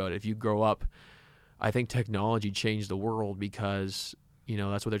talked about it. If you grow up, I think technology changed the world because,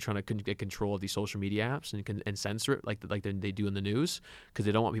 that's what they're trying to get control of these social media apps and censor it like they do in the news because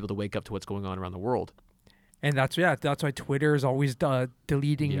they don't want people to wake up to what's going on around the world. And that's why Twitter is always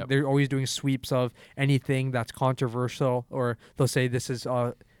deleting. Yep. They're always doing sweeps of anything that's controversial, or they'll say this is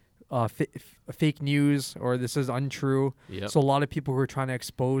fake news or this is untrue. Yep. So a lot of people who are trying to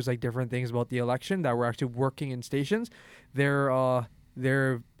expose like different things about the election that were actually working in stations, their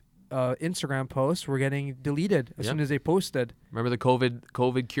Instagram posts were getting deleted as Yep. soon as they posted. Remember the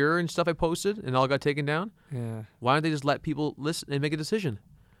COVID cure and stuff I posted and all got taken down? Yeah, Why don't they just let people listen and make a decision?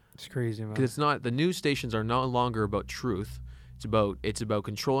 it's crazy, man. Because it's not, the news stations are no longer about truth. It's about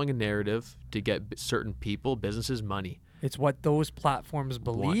controlling a narrative to get certain people, businesses, money. It's what those platforms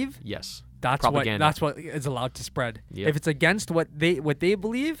believe. Yes. That's Propaganda. what is allowed to spread. Yep. If it's against what they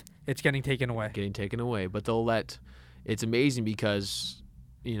believe, it's getting taken away. Getting taken away. But it's amazing because,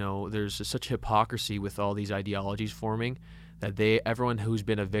 there's such hypocrisy with all these ideologies forming that everyone who's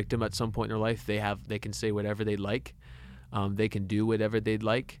been a victim at some point in their life, they can say whatever they'd like. They can do whatever they'd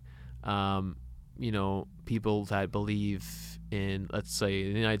like. People that believe in, let's say,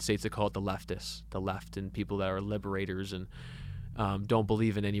 in the United States, they call it the leftists, the left, and people that are liberators and don't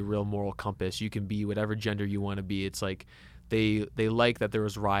believe in any real moral compass. You can be whatever gender you want to be. It's like they like that there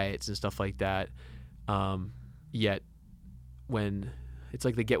was riots and stuff like that. Yet when it's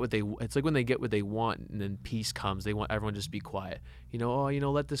like it's like when they get what they want and then peace comes, they want everyone to just be quiet.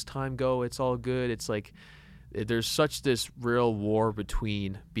 Let this time go. It's all good. It's like there's such this real war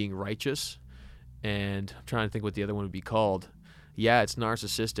between being righteous and I'm trying to think what the other one would be called. Yeah, it's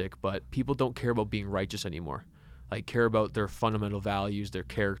narcissistic, but people don't care about being righteous anymore. Like care about their fundamental values, their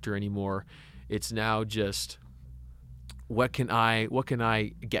character anymore. It's now just what can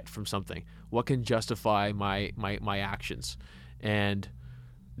I get from something? What can justify my actions? And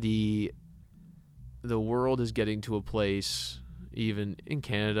the world is getting to a place, even in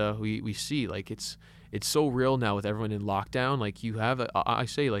Canada, we see like it's so real now with everyone in lockdown. Like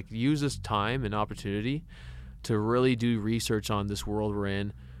use this time and opportunity to really do research on this world we're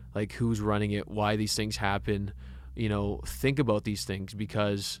in, like who's running it, why these things happen. Think about these things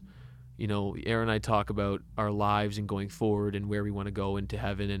because, Aaron and I talk about our lives and going forward and where we want to go into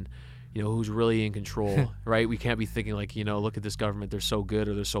heaven and, who's really in control, right? We can't be thinking like, look at this government, they're so good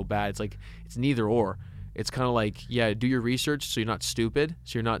or they're so bad. It's like, it's neither or. It's kind of like, yeah, do your research so you're not stupid,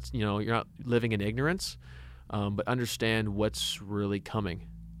 so you're not living in ignorance, but understand what's really coming.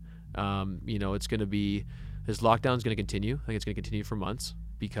 It's going to be, this lockdown is going to continue. I think it's going to continue for months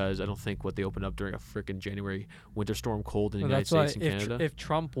because I don't think what they opened up during a freaking January winter storm cold in the United States and Canada. If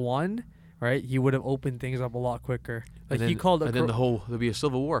Trump won, right, he would have opened things up a lot quicker. Like and then, he called there'll be a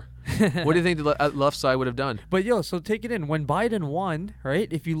civil war. What do you think the left side would have done? But so take it in. When Biden won, right,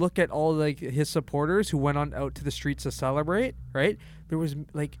 if you look at all like his supporters who went out to the streets to celebrate, right, there was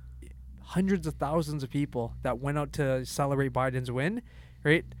like hundreds of thousands of people that went out to celebrate Biden's win,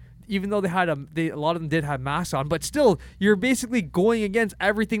 right? even though a lot of them did have masks on, but still, you're basically going against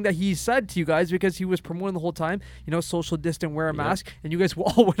everything that he said to you guys because he was promoting the whole time, social distance, wear a mask, and you guys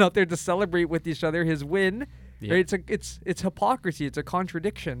all went out there to celebrate with each other his win. Yep. Right? It's hypocrisy. It's a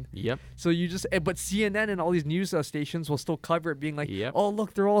contradiction. Yep. So but CNN and all these news stations will still cover it, being like, Yep. "Oh,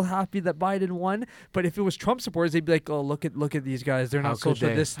 look, they're all happy that Biden won." But if it was Trump supporters, they'd be like, "Oh, look at these guys. They're not social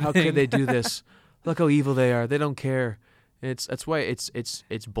distancing. How could they do this? Look how evil they are. They don't care." That's why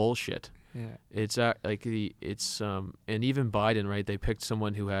it's bullshit. Yeah. It's and even Biden, right? They picked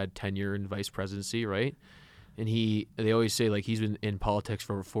someone who had tenure in vice presidency, right? And they always say like he's been in politics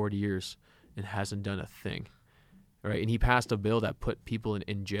for over 40 years and hasn't done a thing. Right, and he passed a bill that put people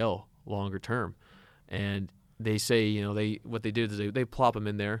in jail longer term, and they say what they did is they plop him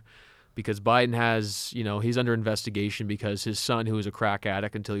in there because Biden has he's under investigation because his son, who was a crack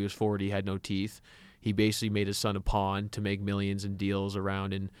addict until he was 40, had no teeth. He basically made his son a pawn to make millions in deals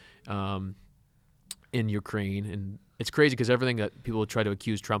around in Ukraine, and it's crazy because everything that people try to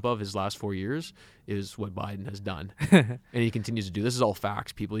accuse Trump of his last 4 years is what Biden has done, and he continues to do. This is all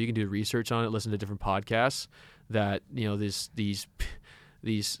facts, people. You can do research on it, listen to different podcasts. That these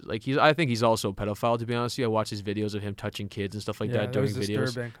like I think he's also a pedophile, to be honest with you. I watch these videos of him touching kids and stuff like that during videos.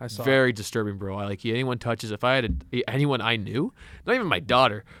 Disturbing. I saw very disturbing, bro. Anyone touches, if I had anyone I knew, not even my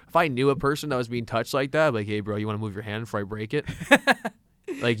daughter, if I knew a person that was being touched like that, like, hey bro, you want to move your hand before I break it?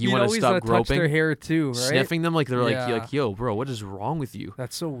 Like you want to stop groping, touch their hair too, right? Sniffing them, like they're like, yo, bro, what is wrong with you?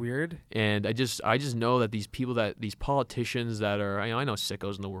 That's so weird. And I just know that these politicians that are, I know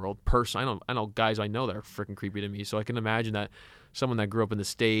sickos in the world. I know guys I know that are freaking creepy to me. So I can imagine that someone that grew up in the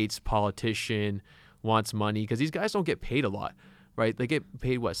States, politician, wants money because these guys don't get paid a lot, right? They get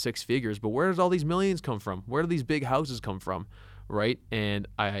paid 6 figures, but where does all these millions come from? Where do these big houses come from, right? And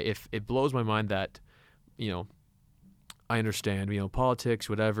if it blows my mind that, I understand, politics,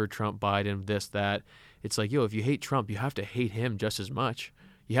 whatever, Trump, Biden, this, that. It's like, if you hate Trump, you have to hate him just as much.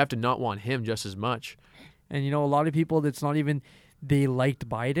 You have to not want him just as much. And, a lot of people, that's not even they liked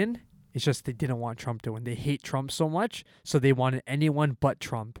Biden. It's just they didn't want Trump to win. They hate Trump so much, so they wanted anyone but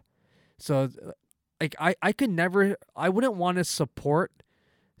Trump. So, like, I wouldn't want to support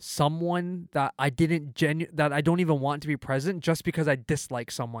someone that I that I don't even want to be president just because I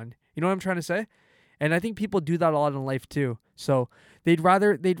dislike someone. You know what I'm trying to say? And I think people do that a lot in life too. So they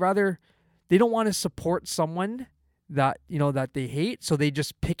don't want to support someone that, that they hate. So they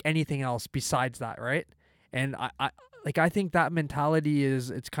just pick anything else besides that. Right. And I think that mentality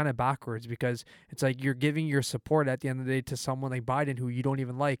it's kind of backwards because it's like you're giving your support at the end of the day to someone like Biden who you don't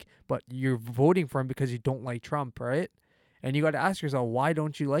even like, but you're voting for him because you don't like Trump. Right. And you got to ask yourself, why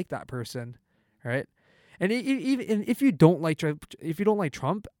don't you like that person? Right. And even if you don't like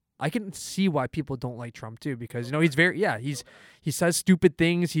Trump, I can see why people don't like Trump too, because he's he says stupid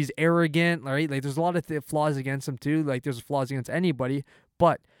things, he's arrogant, right? Like there's a lot of flaws against him too. Like there's flaws against anybody,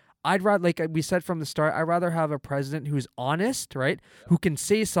 but I'd rather, like we said from the start, I'd rather have a president who's honest, right? Who can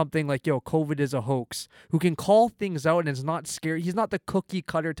say something like, "Yo, COVID is a hoax," who can call things out and is not scared. He's not the cookie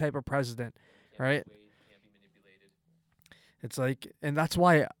cutter type of president, right? It's like, and that's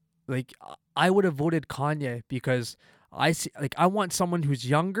why, like, I would have voted Kanye because I want someone who's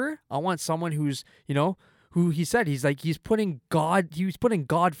younger. I want someone who's, who he said he's putting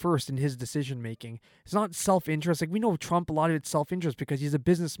God first in his decision making. It's not self-interest. Like we know Trump, a lot of it's self-interest because he's a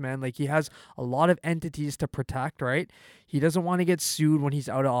businessman. Like he has a lot of entities to protect, right? He doesn't want to get sued when he's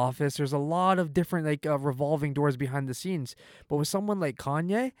out of office. There's a lot of different revolving doors behind the scenes. But with someone like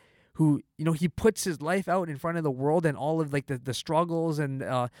Kanye, who, he puts his life out in front of the world and all of the struggles and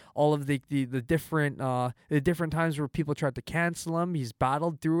all of the different times where people tried to cancel him, he's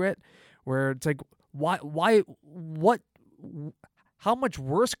battled through it, where it's like, how much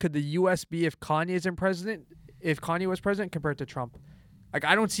worse could the U.S. be if Kanye was president compared to Trump? Like,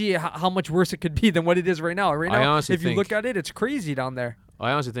 I don't see how much worse it could be than what it is right now. Right now, if you look at it, it's crazy down there.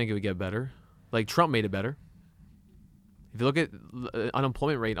 I honestly think it would get better. Like, Trump made it better. If you look at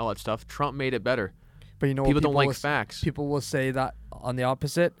unemployment rate and all that stuff, Trump made it better. But people don't like facts. People will say that on the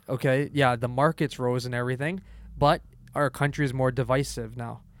opposite. Okay, yeah, the markets rose and everything, but our country is more divisive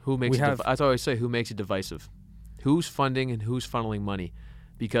now. Who makes it? That's what I always say. Who makes it divisive? Who's funding and who's funneling money?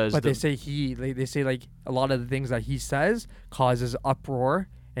 Because they say like a lot of the things that he says causes uproar,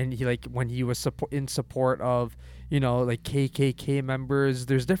 and he, like, when he was in support of, like KKK members,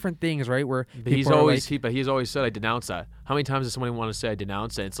 there's different things, right? Where he's always said, I denounce that. How many times does somebody want to say I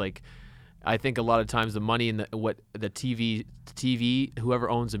denounce it? It's like, I think a lot of times the money and the TV, whoever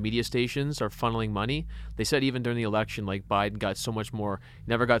owns the media stations are funneling money. They said even during the election, like Biden got so much more,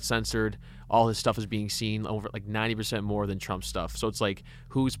 never got censored. All his stuff is being seen over like 90% more than Trump's stuff. So it's like,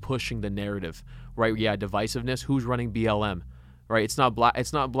 who's pushing the narrative, right? Yeah, divisiveness. Who's running BLM, right? It's not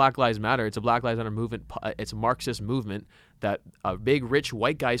Black Lives Matter. It's a Black Lives Matter movement. It's a Marxist movement that a big rich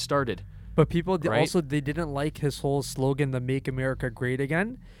white guy started. But people Right? also, they didn't like his whole slogan, the "Make America Great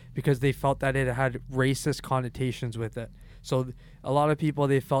Again," because they felt that it had racist connotations with it. So a lot of people,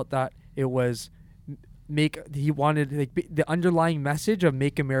 they felt that it was he wanted, like, the underlying message of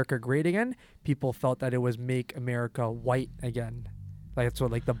 "Make America Great Again." People felt that it was "Make America White Again." Like, that's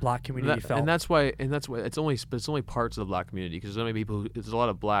what, like, the black community felt. And that's why it's only parts of the black community, because there's only people. There's a lot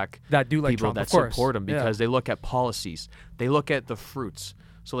of black that do like people Trump, that of course. support him because Yeah. they look at policies, they look at the fruits.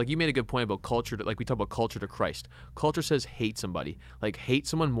 So like you made a good point about culture. Like we talk about culture to Christ. Culture says hate somebody, like hate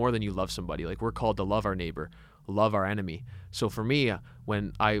someone more than you love somebody. Like we're called to love our neighbor, love our enemy. So for me,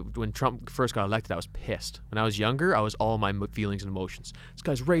 when Trump first got elected, I was pissed. When I was younger, I was all my feelings and emotions. This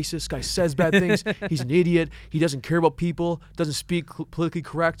guy's racist. This guy says bad things. He's an idiot. He doesn't care about people. Doesn't speak politically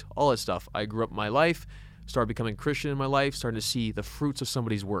correct. All that stuff. I grew up my life, started becoming Christian in my life, starting to see the fruits of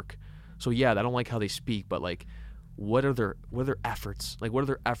somebody's work. So yeah, I don't like how they speak, but like, what are their efforts? Like, what are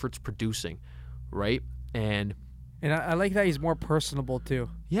their efforts producing, right? And I like that he's more personable too.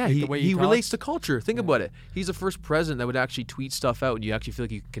 yeah, Like, the way he talks. relates to culture. Think about it. He's the first president that would actually tweet stuff out, and you actually feel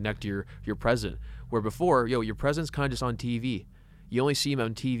like you can connect to your president. Where before, your president's kind of just on TV. You only see him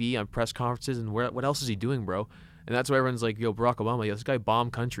on TV, on press conferences, and what else is he doing, bro? And that's why everyone's like, Barack Obama, this guy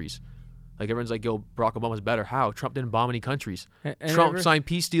bombed countries. Like, everyone's like, Barack Obama's better. How? Trump didn't bomb any countries. And Trump signed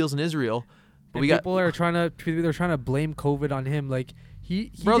peace deals in Israel. But and we got people are trying to blame COVID on him. Like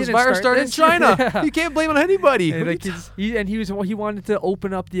he bro, this didn't virus start started in this. China. Yeah. You can't blame it on anybody. And like he wanted to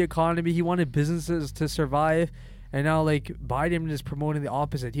open up the economy. He wanted businesses to survive, and now like Biden is promoting the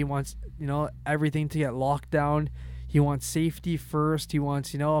opposite. He wants everything to get locked down. He wants safety first. He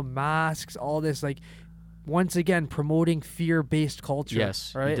wants masks. All this, like, once again promoting fear-based culture.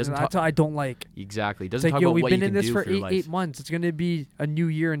 Yes, he right. doesn't And that's what I don't like. Exactly. It's Doesn't like, talk about we've what been you in can this do for for your life. 8 months. It's gonna be a new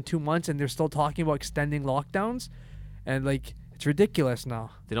year in 2 months, and they're still talking about extending lockdowns, and like, it's ridiculous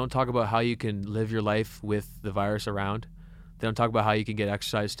now. They don't talk about how you can live your life with the virus around. They don't talk about how you can get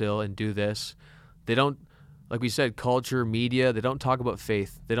exercise still and do this. They don't, like we said, culture, media, they don't talk about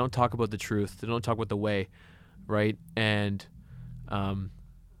faith. They don't talk about the truth. They don't talk about the way, right? And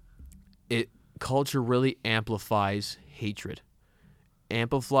culture really amplifies hatred.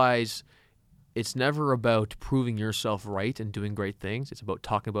 Amplifies, it's never about proving yourself right and doing great things. It's about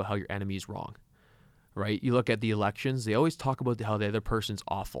talking about how your enemy is wrong, right? You look at the elections, they always talk about how the other person's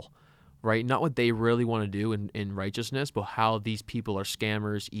awful, right? Not what they really want to do in righteousness, but how these people are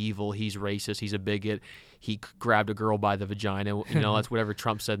scammers, evil, he's racist, he's a bigot, he grabbed a girl by the vagina, that's whatever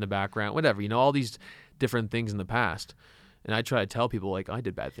Trump said in the background, whatever, all these different things in the past. And I try to tell people, like, I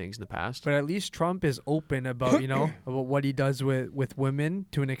did bad things in the past. But at least Trump is open about, about what he does with women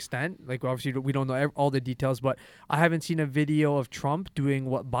to an extent. Like, obviously, we don't know all the details, but I haven't seen a video of Trump doing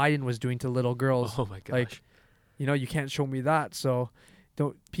what Biden was doing to little girls. Oh, my gosh. Like, you can't show me that. So,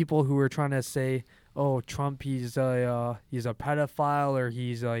 people who are trying to say, oh, Trump, he's a pedophile, or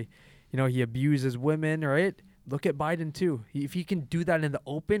he's he abuses women, right? Look at Biden, too. If he can do that in the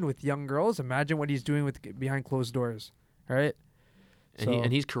open with young girls, imagine what he's doing behind closed doors. Right,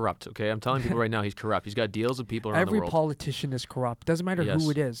 and he's corrupt. Okay, I'm telling people right now, he's corrupt. He's got deals with people around the every world. politician is corrupt. Doesn't matter Yes.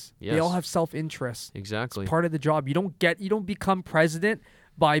 who it is. Yes. They all have self-interest. Exactly. It's part of the job. You don't become president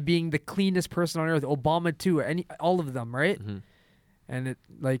by being the cleanest person on earth. Obama too. All of them, right? Mm-hmm. And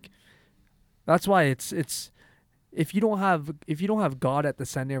that's why it's if you don't have God at the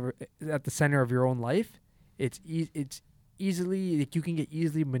center of your own life, it's easily, like, you can get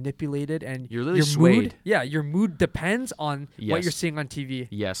easily manipulated, and You're literally your swayed. mood, your mood depends on what Yes. you're seeing on TV.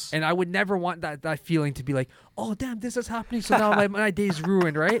 Yes. And I would never want that feeling to be like, oh damn, this is happening, so now my day's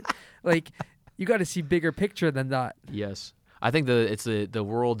ruined, right? Like, you got to see bigger picture than that. Yes. I think it's the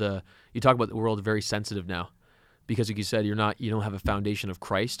world. You talk about the world very sensitive now, because like you said, you don't have a foundation of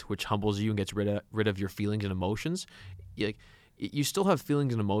Christ, which humbles you and gets rid of your feelings and emotions. You still have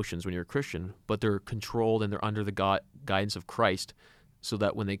feelings and emotions when you're a Christian, but they're controlled and they're under the guidance of Christ, so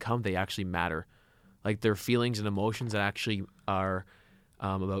that when they come, they actually matter. Like, they're feelings and emotions that actually are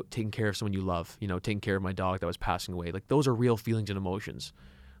about taking care of someone you love. Taking care of my dog that was passing away. Like, those are real feelings and emotions.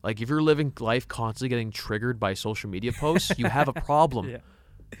 Like, if you're living life constantly getting triggered by social media posts, you have a problem. Yeah.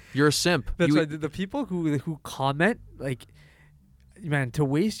 You're a simp. That's why the people who comment, like, man, to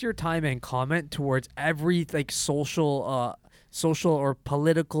waste your time and comment towards every, like, social social or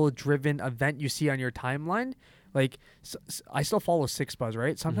political driven event you see on your timeline, like I still follow Six Buzz,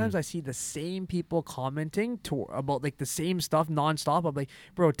 right? Sometimes I see the same people commenting about like the same stuff nonstop. I'm like,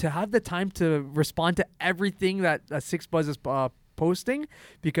 bro, to have the time to respond to everything that Six Buzz is posting,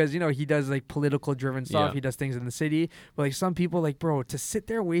 because he does like political driven stuff. Yeah. He does things in the city, but like some people, like, bro, to sit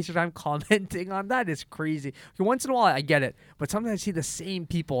there and waste your time commenting on that is crazy. Okay, once in a while I get it, but sometimes I see the same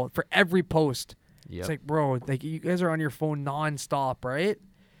people for every post. Yep. It's like, bro, like you guys are on your phone nonstop, right?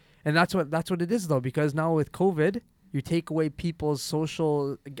 And that's what it is, though, because now with COVID, you take away people's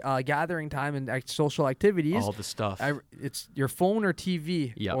social gathering time and social activities. All the stuff. It's your phone or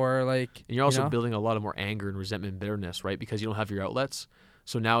TV. Yep. Or like. And you're also building a lot of more anger and resentment and bitterness, right? Because you don't have your outlets.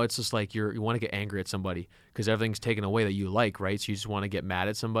 So now it's just like you want to get angry at somebody because everything's taken away that you like, right? So you just want to get mad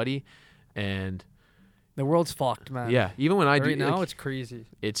at somebody, and the world's fucked, man. Yeah, even when I do right now, like, it's crazy.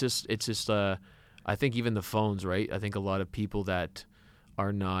 It's just I think even the phones, right? I think a lot of people that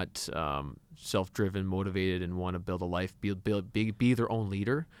are not self-driven, motivated, and want to build a life, be their own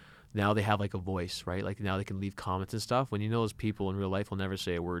leader. Now they have like a voice, right? Like now they can leave comments and stuff. When those people in real life will never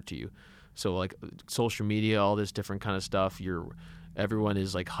say a word to you. So like social media, all this different kind of stuff. Everyone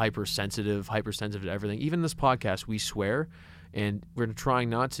is like hypersensitive to everything. Even this podcast, we swear, and we're trying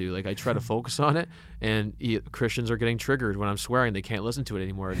not to. Like I try to focus on it, and Christians are getting triggered when I'm swearing. They can't listen to it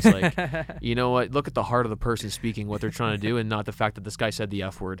anymore. It's like, you know what? Look at the heart of the person speaking, what they're trying to do, and not the fact that this guy said the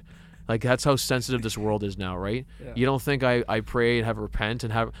F word. Like that's how sensitive this world is now, right? Yeah. You don't think I pray and have repent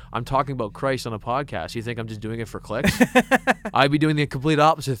and I'm talking about Christ on a podcast. You think I'm just doing it for clicks? I'd be doing the complete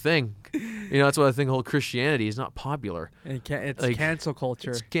opposite thing. That's what I think. Whole Christianity is not popular. It's like, cancel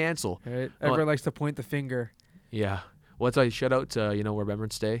culture. It's cancel. Right? Everyone likes to point the finger. Yeah. Well, I shout out to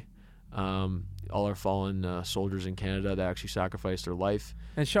Remembrance Day. All our fallen soldiers in Canada that actually sacrificed their life.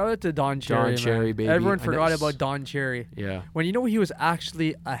 And shout out to Don Cherry. Don Cherry, baby. Everyone forgot about Don Cherry. Yeah. When he was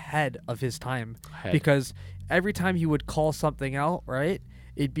actually ahead of his time. Because every time he would call something out, right,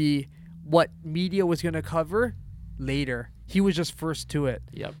 it'd be what media was going to cover later. He was just first to it.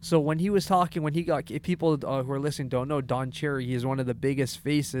 Yep. So when he was talking, if people who are listening don't know, Don Cherry, he is one of the biggest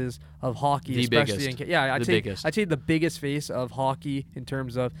faces of hockey. The especially biggest. I'd say the biggest face of hockey in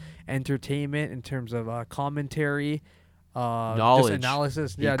terms of entertainment, in terms of commentary, knowledge, just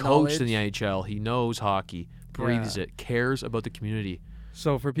analysis. He coached in the NHL. He knows hockey, breathes it, cares about the community.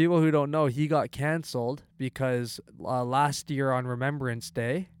 So for people who don't know, he got canceled because last year on Remembrance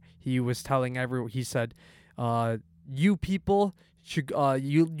Day, he was telling everyone. He said, "You people should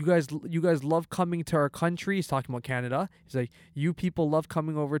you guys love coming to our country." He's talking about Canada. He's like, "You people love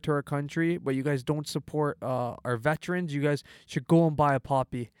coming over to our country, but you guys don't support our veterans. You guys should go and buy a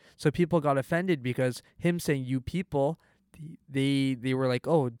poppy." So people got offended because him saying "you people," they were like,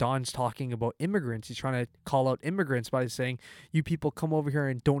 "Oh, Don's talking about immigrants. He's trying to call out immigrants by saying you people come over here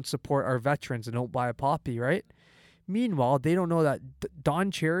and don't support our veterans and don't buy a poppy," right? Meanwhile, they don't know that Don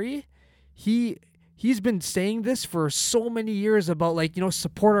Cherry, He's been saying this for so many years about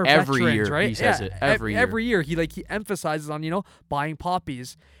support our every veterans, year, right? He says it every year. Every year he emphasizes on buying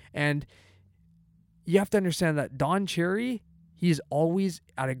poppies, and you have to understand that Don Cherry, he's always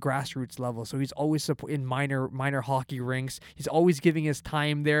at a grassroots level, so he's always in minor hockey rinks. He's always giving his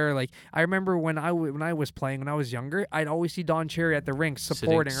time there. Like I remember when I was playing when I was younger, I'd always see Don Cherry at the rink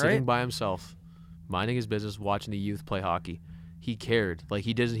supporting, sitting by himself, minding his business, watching the youth play hockey. He cared. Like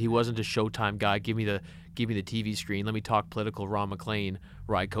he wasn't a Showtime guy. Give me the TV screen. Let me talk political. Ron McLean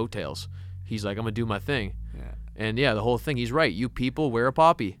ride coattails. He's like, I'm gonna do my thing. Yeah. And the whole thing. He's right. You people wear a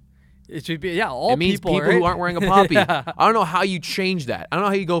poppy. It should be all. It means people right? who aren't wearing a poppy. Yeah. I don't know how you change that. I don't know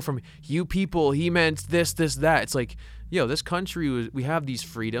how you go from you people. He meant this, that. It's like, this country we have these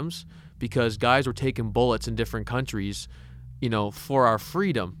freedoms because guys were taking bullets in different countries. For our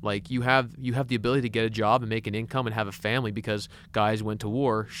freedom. Like you have the ability to get a job and make an income and have a family because guys went to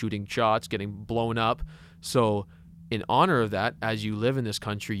war, shooting shots, getting blown up. So in honor of that, as you live in this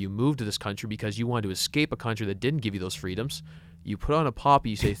country, you move to this country because you wanted to escape a country that didn't give you those freedoms. You put on a poppy,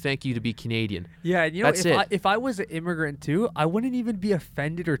 you say, thank you to be Canadian. Yeah, and that's it. If I was an immigrant too, I wouldn't even be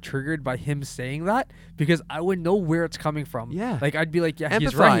offended or triggered by him saying that because I would know where it's coming from. Yeah. Like I'd be like, yeah, empathize.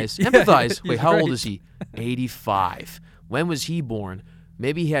 He's right. Empathize. Wait, how right. old is he? 85. When was he born?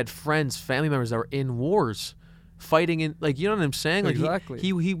 Maybe he had friends, family members that were in wars, fighting in, you know what I'm saying? Like exactly.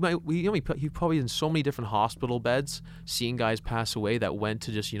 He probably in so many different hospital beds, seeing guys pass away that went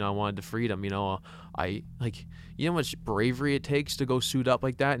to just, I wanted the freedom. How much bravery it takes to go suit up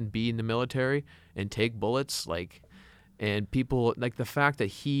like that and be in the military and take bullets, and people the fact that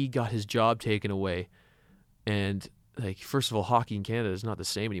he got his job taken away, and first of all, hockey in Canada is not the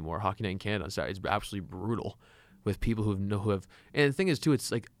same anymore. Hockey night in Canada, it's absolutely brutal. with people who have. And the thing is too,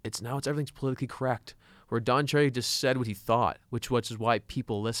 it's everything's politically correct. Where Don Cherry just said what he thought, which is why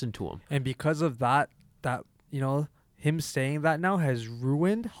people listen to him. And because of that him saying that now has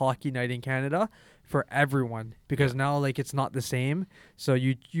ruined Hockey Night in Canada for everyone, because now like it's not the same. So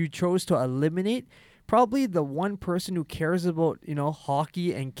you chose to eliminate probably the one person who cares about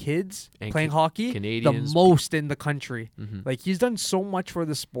hockey and kids and playing hockey Canadians, the most in the country. Mm-hmm. Like he's done so much for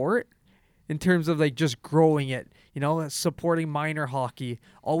the sport in terms of like just growing it, supporting minor hockey,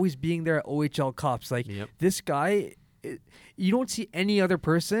 always being there at OHL Cups. Like this guy, you don't see any other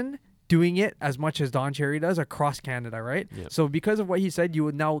person doing it as much as Don Cherry does across Canada, right? Yep. So because of what he said, you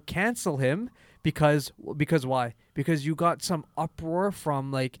would now cancel him because why? Because you got some uproar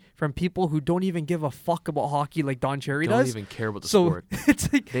from people who don't even give a fuck about hockey like Don Cherry does. Don't even care about the sport.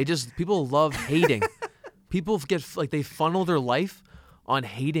 It's like people love hating. People get they funnel their life on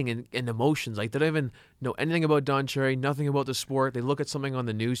hating and emotions. Like they don't even know anything about Don Cherry, nothing about the sport. They look at something on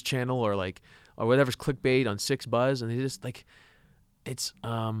the news channel or whatever's clickbait on 6Buzz, and they just it's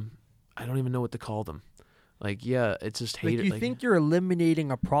I don't even know what to call them. It's just hate. You think you're eliminating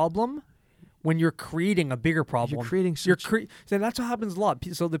a problem when you're creating a bigger problem. You're creating so that's what happens a lot.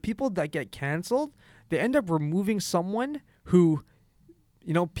 So the people that get canceled, they end up removing someone who,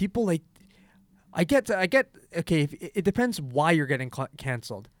 people like. I get. Okay, it depends why you're getting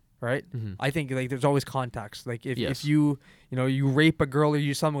canceled, right? Mm-hmm. I think there's always context. Like if you you rape a girl or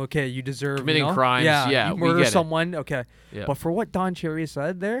you something, okay, you deserve committing crimes. Yeah, you murder someone, okay. Yeah. But for what Don Cherry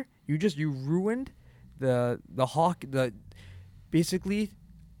said there, you ruined the basically.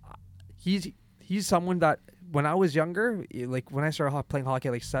 He's someone that when I was younger, like when I started playing hockey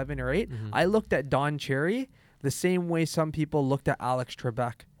at 7 or 8, mm-hmm. I looked at Don Cherry the same way some people looked at Alex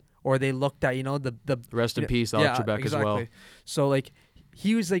Trebek. Or they looked at, the rest in peace, Alex Trebek as well. So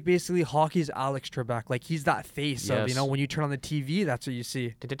he was basically hockey's Alex Trebek. He's that face of, when you turn on the TV, that's what you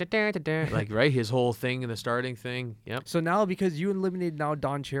see. Right, his whole thing in the starting thing. Yep. So now because you eliminated now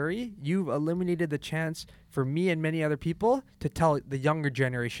Don Cherry, you've eliminated the chance for me and many other people to tell the younger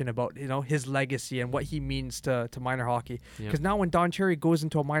generation about, his legacy and what he means to minor hockey. Because now when Don Cherry goes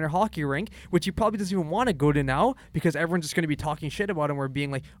into a minor hockey rink, which he probably doesn't even want to go to now because everyone's just going to be talking shit about him or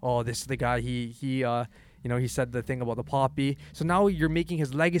being like, oh, this is the guy, he said the thing about the poppy. So now you're making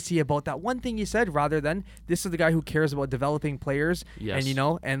his legacy about that one thing he said rather than this is the guy who cares about developing players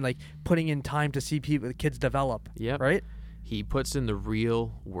and putting in time to see kids develop. Yep. Right? He puts in the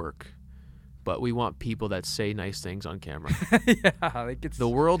real work. But we want people that say nice things on camera. The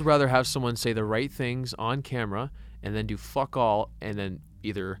world rather have someone say the right things on camera and then do fuck all and then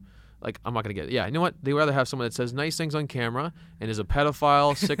either I'm not going to get it. Yeah, you know what? They rather have someone that says nice things on camera and is a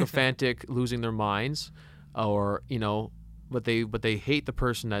pedophile, sycophantic, losing their minds, or but they hate the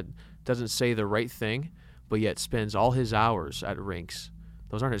person that doesn't say the right thing, but yet spends all his hours at rinks.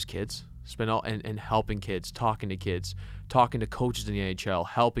 Those aren't his kids. Spend all and helping kids, talking to kids, talking to coaches in the NHL,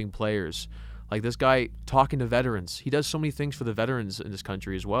 helping players. Like this guy talking to veterans. He does so many things for the veterans in this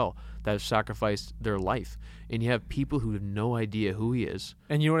country as well that have sacrificed their life. And you have people who have no idea who he is.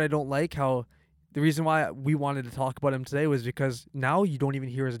 And you know what I don't like? How the reason why we wanted to talk about him today was because now you don't even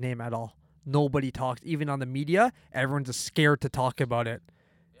hear his name at all. Nobody talks. Even on the media, everyone's just scared to talk about it.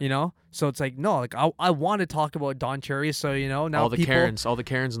 So it's no, I want to talk about Don Cherry. So, now all the Karens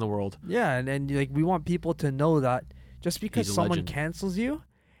in the world. Yeah. And we want people to know that just because someone legend. Cancels you,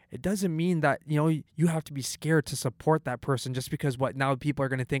 it doesn't mean that, you have to be scared to support that person just because now people are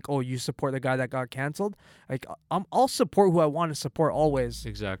going to think, oh, you support the guy that got canceled. I'll support who I want to support always.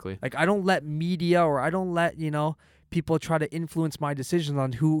 Exactly. I don't let media or I don't let, people try to influence my decisions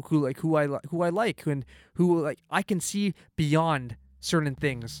on who I like and who I can see beyond certain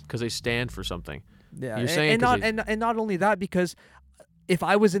things. Because they stand for something. Yeah. You're saying and not only that, because if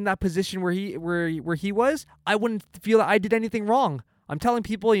I was in that position where he was, I wouldn't feel that I did anything wrong. I'm telling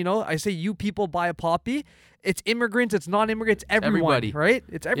people, I say you people buy a poppy. It's immigrants, it's non-immigrants, everyone, everybody. Right?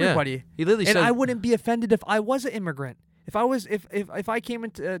 It's everybody. Yeah. He literally said, I wouldn't be offended if I was an immigrant. If I came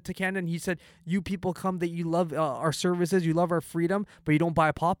into to Canada and he said, you people come that you love our services, you love our freedom, but you don't buy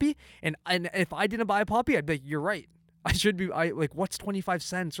a poppy, and if I didn't buy a poppy, I'd be like, you're right. I should be. What's 25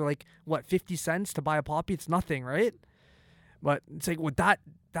 cents or 50 cents to buy a poppy? It's nothing, right? But it's that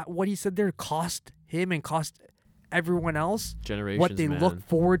what he said there cost him and cost everyone else generations, what they man. look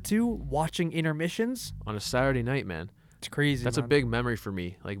forward to watching intermissions on a Saturday night, man. It's crazy. That's man. a big memory for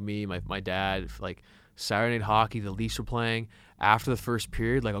me. Me, my dad, Saturday night hockey. The Leafs were playing after the first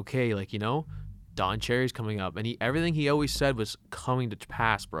period. Don Cherry's coming up, and everything he always said was coming to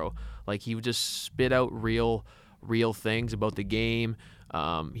pass, bro. He would just spit out real things about the game,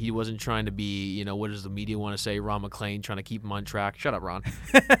 He wasn't trying to be, you know, what does the media want to say? Ron McClain trying to keep him on track. Shut up, Ron.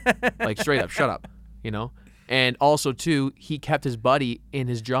 Like straight up, shut up. You know. And also too, he kept his buddy in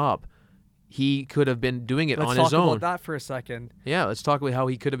his job. He could have been doing it on his own. Let's talk about that for a second. Yeah, let's talk about how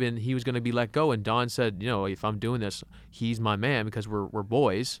he could have been. He was going to be let go, and Don said, you know, if I'm doing this, he's my man because we're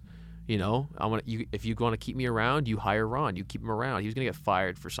boys. You know, I want you. If you want to keep me around, you hire Ron. You keep him around. He was going to get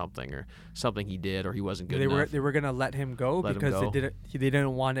fired for something or something he did, or he wasn't good enough. They were going to let him go because they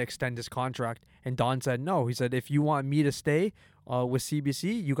didn't want to extend his contract. And Don said no. He said, if you want me to stay with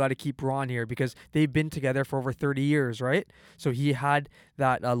CBC, you got to keep Ron here because they've been together for over 30 years, right? So he had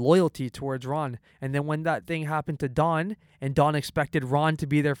that loyalty towards Ron. And then when that thing happened to Don, and Don expected Ron to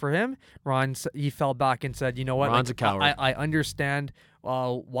be there for him, he fell back and said, you know what? Ron's a coward. I understand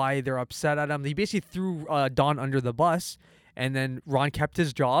why they're upset at him. He basically threw Don under the bus. And then Ron kept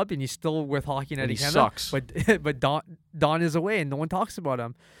his job, and he's still with Hockey Night in Canada. Sucks. But Don is away, and no one talks about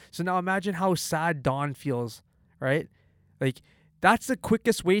him. So now imagine how sad Don feels, right? Like, that's the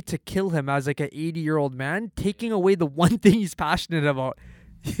quickest way to kill him as like an 80-year-old man, taking away the one thing he's passionate about.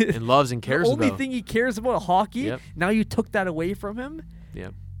 And loves and cares about. The only thing he cares about, hockey. Yep. Now you took that away from him. Yeah.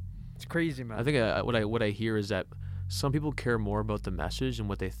 It's crazy, man. I think what I hear is that some people care more about the message and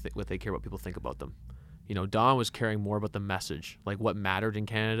what they care about people think about them. You know, Don was caring more about the message, like what mattered in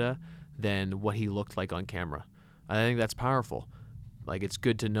Canada, than what he looked like on camera. I think that's powerful. Like, it's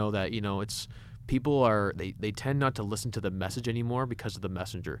good to know that, you know, it's people are they tend not to listen to the message anymore because of the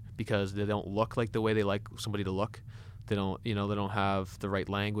messenger, because they don't look like the way they like somebody to look. They don't, you know, they don't have the right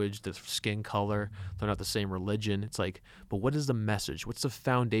language, the skin color. They're not the same religion. It's like, but what is the message? What's the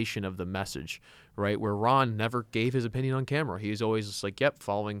foundation of the message, right? Where Ron never gave his opinion on camera. He's always just like, yep,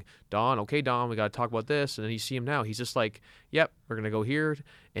 following Don. Okay, Don, we got to talk about this. And then you see him now. He's just like, yep, we're going to go here.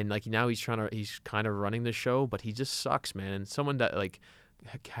 And like now he's kind of running the show, but he just sucks, man. And someone that like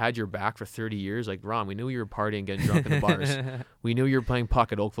had your back for 30 years, like, Ron, we knew you were partying, getting drunk in the bars. We knew you were playing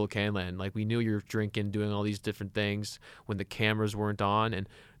puck at Oakville Canland. Like, we knew you were drinking, doing all these different things when the cameras weren't on, and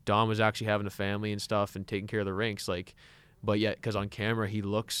Don was actually having a family and stuff and taking care of the rinks. Like, but yet, because on camera he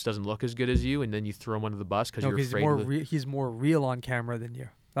doesn't look as good as you, and then you throw him under the bus because you're afraid. He's more real on camera than you.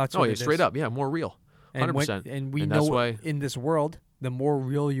 That's what straight up, yeah, more real, 100%. And we know why, in this world, the more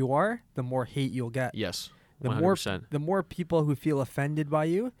real you are, the more hate you'll get. Yes. 100%. The more people who feel offended by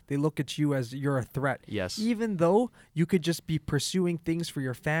you, they look at you as you're a threat. Yes. Even though you could just be pursuing things for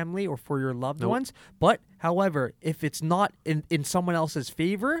your family or for your loved ones. But, however, if it's not in someone else's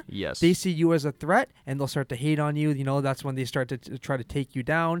favor, yes, they see you as a threat and they'll start to hate on you. You know, that's when they start to try to take you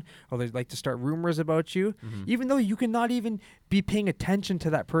down, or they like to start rumors about you. Mm-hmm. Even though you can not even be paying attention to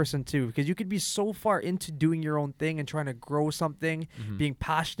that person too, because you could be so far into doing your own thing and trying to grow something, being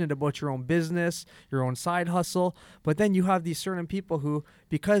passionate about your own business, your own side hustle. But then you have these certain people who,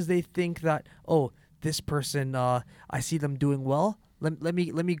 because they think that, oh, this person, I see them doing well, let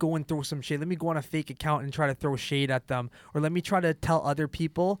me go and throw some shade. Let me go on a fake account and try to throw shade at them, or let me try to tell other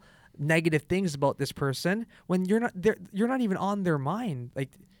people negative things about this person when you're not even on their mind. Like,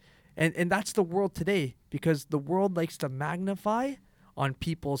 and that's the world today, because the world likes to magnify on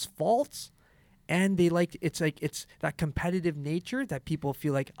people's faults, and it's that competitive nature that people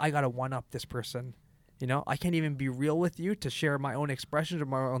feel like, I gotta one up this person. You know, I can't even be real with you to share my own expressions or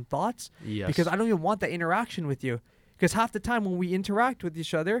my own thoughts, because I don't even want that interaction with you. Because half the time when we interact with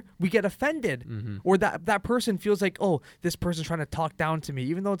each other, we get offended, or that person feels like, oh, this person's trying to talk down to me,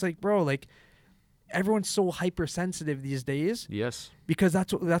 even though it's like, bro, like, everyone's so hypersensitive these days. Yes. Because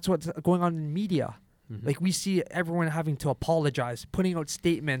that's what's going on in media. Like, we see everyone having to apologize, putting out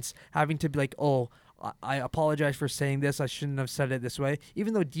statements, having to be like, oh, I apologize for saying this. I shouldn't have said it this way.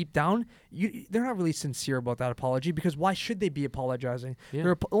 Even though deep down, they're not really sincere about that apology, because why should they be apologizing? Yeah.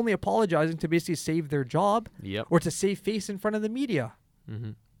 They're only apologizing to basically save their job, or to save face in front of the media.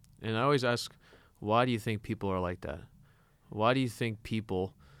 And I always ask, why do you think people are like that? Why do you think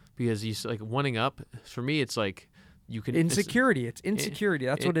people, because you like wanting up, for me, it's like, you can insecurity. It's insecurity.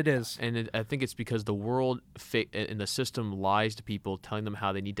 That's what it is. And I think it's because the world and the system lies to people, telling them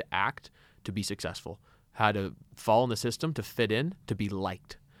how they need to act to be successful, how to fall in the system, to fit in, to be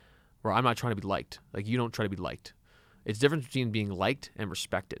liked. Where I'm not trying to be liked. Like, you don't try to be liked. It's the difference between being liked and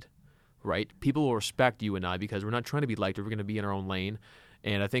respected, right? People will respect you and I because we're not trying to be liked. We're going to be in our own lane.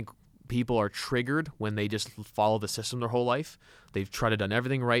 And I think people are triggered when they just follow the system their whole life. They've tried to done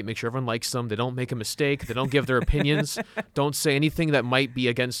everything right, make sure everyone likes them. They don't make a mistake. They don't give their opinions. Don't say anything that might be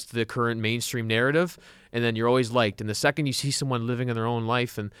against the current mainstream narrative. And then you're always liked. And the second you see someone living in their own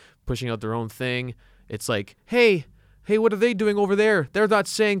life and pushing out their own thing, it's like, hey, hey, what are they doing over there? They're not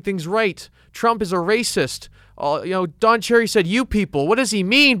saying things right. Trump is a racist. Don Cherry said you people. What does he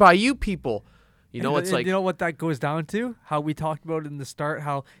mean by you people? It's like, you know what that goes down to? How we talked about in the start,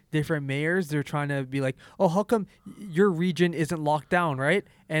 how different mayors, they're trying to be like, oh, how come your region isn't locked down, right?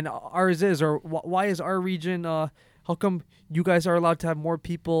 And ours is, or why is our region, how come you guys are allowed to have more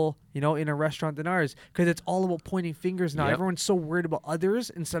people, in a restaurant than ours? Because it's all about pointing fingers now. Yep. Everyone's so worried about others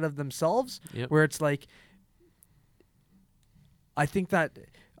instead of themselves, Yep. where it's like, I think that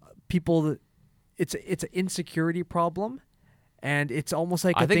people, it's an insecurity problem. And it's almost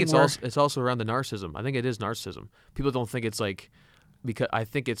like I think it's also around the narcissism. I think it is narcissism. People don't think it's like, because I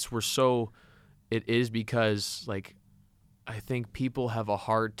think it is because like, I think people have a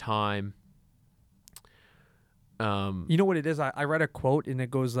hard time. You know what it is? I read a quote and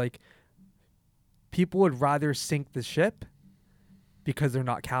it goes like, people would rather sink the ship because they're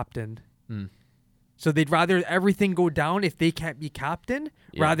not captained. So they'd rather everything go down if they can't be captain,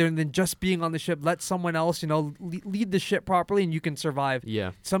 rather than just being on the ship. Let someone else, lead the ship properly and you can survive.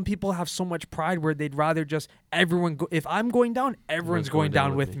 Yeah. Some people have so much pride where they'd rather just everyone go. If I'm going down, everyone's going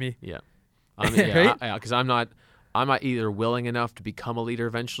down with me. Yeah. Right? Because I'm not either willing enough to become a leader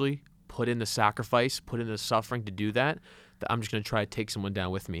eventually, put in the sacrifice, put in the suffering to do that I'm just going to try to take someone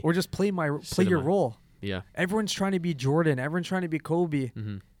down with me. Or just play your role. Yeah. Everyone's trying to be Jordan. Everyone's trying to be Kobe.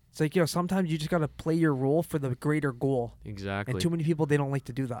 Mm-hmm. It's like, sometimes you just got to play your role for the greater goal. Exactly. And too many people, they don't like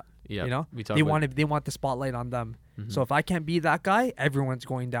to do that. Yeah. They want the spotlight on them. Mm-hmm. So if I can't be that guy, everyone's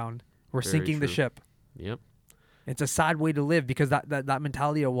going down. We're Very sinking the true. ship. Yep. It's a sad way to live because that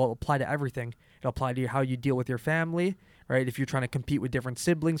mentality will apply to everything. It'll apply to how you deal with your family, right? If you're trying to compete with different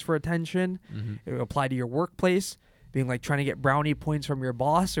siblings for attention, Mm-hmm. it'll apply to your workplace. Being like trying to get brownie points from your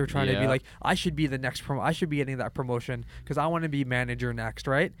boss, or trying to be like, I should be the next I should be getting that promotion because I want to be manager next,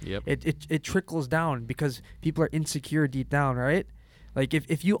 right? Yep. It trickles down because people are insecure deep down, right? Like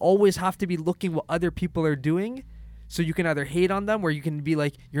if you always have to be looking what other people are doing, so you can either hate on them or you can be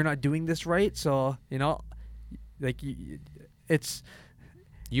like, you're not doing this right. So like it's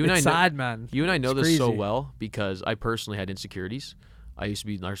sad, man. You and I know It's this so crazy. well because I personally had insecurities. I used to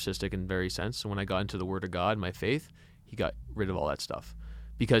be narcissistic in very sense. And when I got into the Word of God, my faith, he got rid of all that stuff.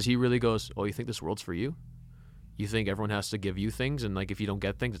 Because he really goes, oh, you think this world's for you? You think everyone has to give you things, and like if you don't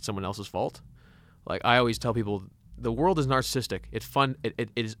get things, it's someone else's fault? Like I always tell people, the world is narcissistic.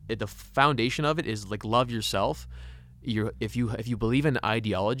 The foundation of it is like love yourself. If you believe in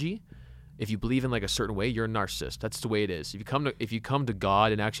ideology, if you believe in like a certain way, you're a narcissist. That's the way it is. If you come to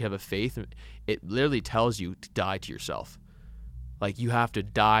God and actually have a faith, it literally tells you to die to yourself. Like you have to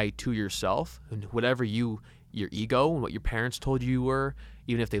die to yourself, and whatever your ego and what your parents told you were,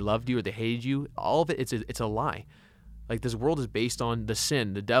 even if they loved you or they hated you, all of it, it's a lie. Like this world is based on the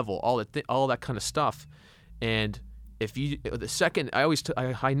sin, the devil, all that kind of stuff. And if you,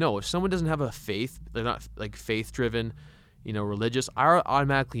 I know if someone doesn't have a faith, they're not like faith driven, religious, I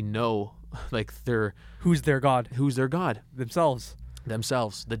automatically know like Who's their God? Who's their God? Themselves,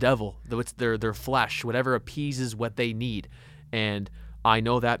 the devil, it's their flesh, whatever appeases what they need. And I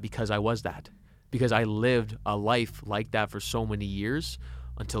know that because I was that. Because I lived a life like that for so many years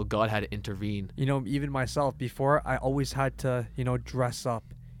until God had to intervene. Even myself, before, I always had to, dress up.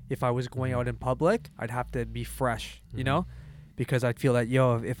 If I was going out in public, I'd have to be fresh, because I'd feel that,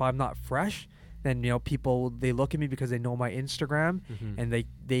 if I'm not fresh, then, people, they look at me because they know my Instagram, and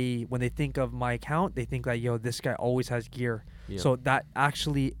they when they think of my account, they think that, this guy always has gear. Yeah. So that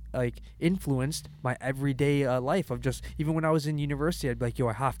actually like influenced my everyday life of just, even when I was in university, I'd be like,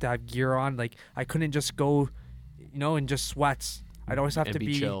 I have to have gear on. Like I couldn't just go, in just sweats. I'd always have to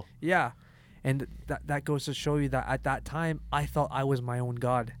be chill. Yeah. And that goes to show you that at that time, I felt I was my own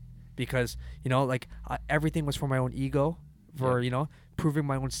God because, everything was for my own ego, for, proving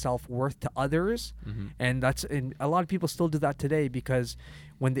my own self-worth to others. And and a lot of people still do that today because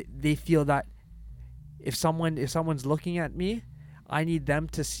when they feel that if someone's looking at me, I need them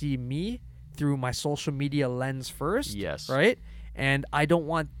to see me through my social media lens first. Yes. Right? And I don't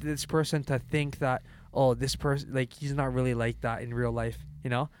want this person to think that, oh, this person, like, he's not really like that in real life.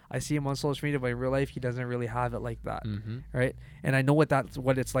 I see him on social media, but in real life, he doesn't really have it like that. Right? And I know what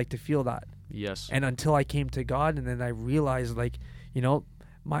it's like to feel that. Yes. And until I came to God, and then I realized, like,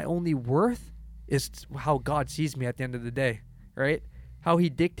 my only worth is how God sees me at the end of the day. Right? How he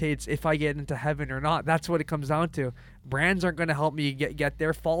dictates if I get into heaven or not. That's what it comes down to. Brands aren't going to help me get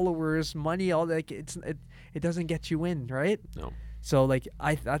their followers, money, all that. It doesn't get you in, right? No. So like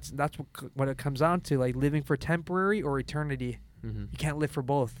that's what it comes down to, like living for temporary or eternity. You can't live for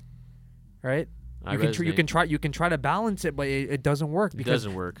both, right? You can try to balance it, but it doesn't work because it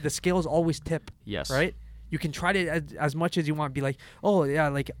doesn't work. The scales always tip. Yes. Right? You can try to as much as you want. Be like, oh yeah,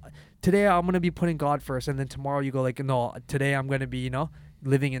 like today I'm gonna be putting God first, and then tomorrow you go like, no, today I'm gonna be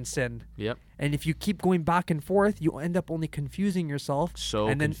living in sin. Yep. And if you keep going back and forth, you end up only confusing yourself.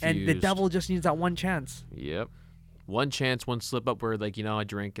 And the devil just needs that one chance. Yep. One chance, one slip up where like I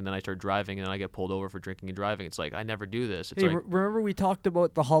drink and then I start driving and then I get pulled over for drinking and driving. It's like I never do this. It's hey, like, remember we talked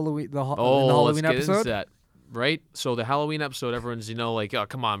about the Halloween in the let's Halloween get episode? into that. Right? So the Halloween episode, everyone's like, oh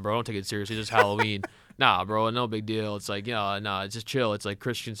come on, bro, don't take it seriously. It's just Halloween. Nah, bro, no big deal. It's like nah, it's just chill. It's like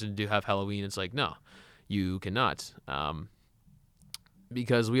Christians do have Halloween. It's like no, you cannot.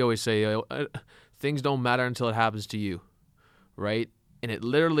 Because we always say things don't matter until it happens to you, right? And it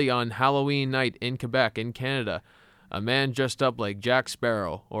literally on Halloween night in Quebec, in Canada, a man dressed up like Jack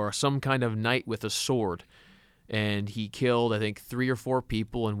Sparrow or some kind of knight with a sword, and he killed, I think, 3 or 4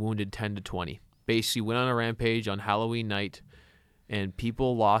 people and wounded 10 to 20. Basically went on a rampage on Halloween night, and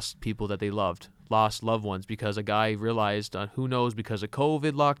people lost people that they loved, lost loved ones because a guy realized, who knows, because of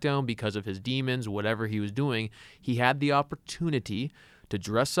COVID lockdown, because of his demons, whatever he was doing, he had the opportunity to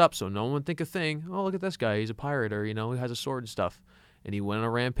dress up so no one would think a thing. Oh, look at this guy. He's a pirate, or, he has a sword and stuff. And he went on a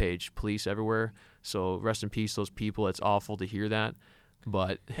rampage. Police everywhere. So rest in peace, those people. It's awful to hear that,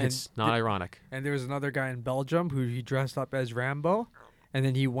 but it's not ironic. And there was another guy in Belgium who he dressed up as Rambo, and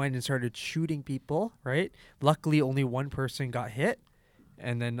then he went and started shooting people, right? Luckily, only one person got hit.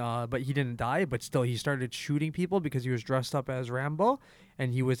 And then, but he didn't die. But still, he started shooting people because he was dressed up as Rambo,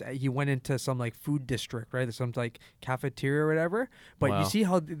 and he went into some like food district, right? Some like cafeteria or whatever. But Wow. You see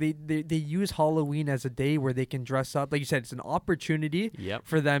how they use Halloween as a day where they can dress up. Like you said, it's an opportunity Yep.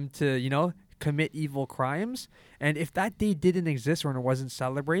 for them to commit evil crimes. And if that day didn't exist or it wasn't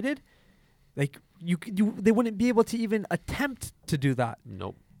celebrated, like they wouldn't be able to even attempt to do that.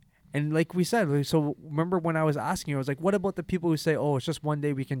 Nope. And like we said, so remember when I was asking you, I was like, what about the people who say, oh, it's just one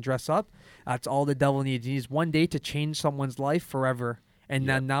day we can dress up? That's all the devil needs. He needs one day to change someone's life forever. And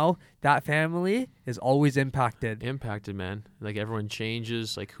then now that family is always impacted. Impacted, man. Like everyone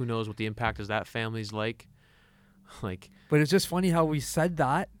changes. Like who knows what the impact is that family's like. Like. But it's just funny how we said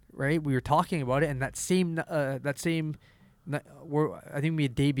that, right? We were talking about it, and that same, I think a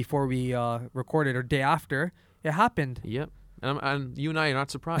day before we recorded or day after, it happened. Yep. And you and I are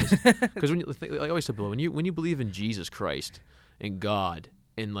not surprised because like I always said, Bill, when you believe in Jesus Christ and God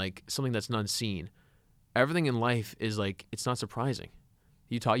and like something that's unseen, everything in life is like it's not surprising.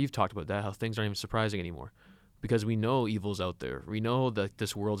 You've talked about that, how things aren't even surprising anymore, because we know evil's out there. We know that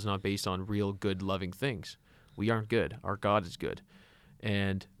this world's not based on real, good, loving things. We aren't good. Our God is good,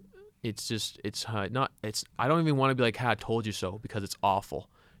 and I don't even want to be like, "Ha, I told you so," because it's awful.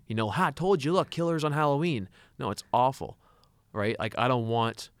 "Ha, I told you. Look, killers on Halloween." No, it's awful. Right? Like, I don't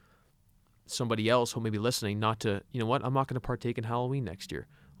want somebody else who may be listening not to, what? I'm not going to partake in Halloween next year.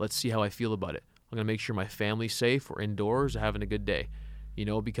 Let's see how I feel about it. I'm going to make sure my family's safe. We're indoors, having a good day.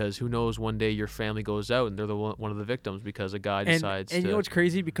 Because who knows, one day your family goes out and they're one of the victims because a guy decides and to... you know what's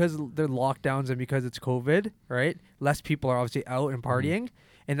crazy? Because the lockdowns and because it's COVID, right? Less people are obviously out and partying.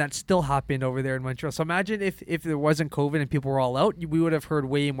 Mm-hmm. And that still happened over there in Montreal. So imagine if there wasn't COVID and people were all out, we would have heard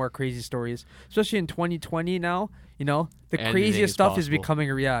way more crazy stories. Especially in 2020 now, the craziest stuff is becoming becoming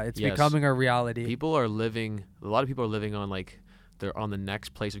a reality. A lot of people are living on like they're on the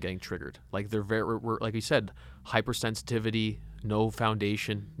next place of getting triggered. Like they're we're like you said, hypersensitivity, no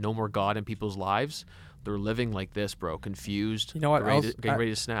foundation, no more God in people's lives. They're living like this, bro, confused. You know what? Getting ready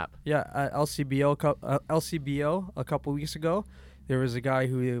to snap. Yeah, at LCBO a couple weeks ago, there was a guy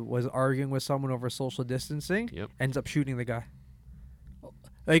who was arguing with someone over social distancing. Yep. Ends up shooting the guy.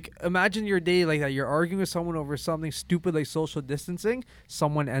 Like, imagine your day like that. You're arguing with someone over something stupid like social distancing.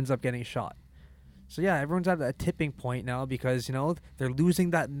 Someone ends up getting shot. So yeah, everyone's at a tipping point now because they're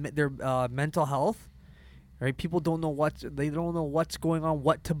losing their mental health. Right? People don't know what's going on,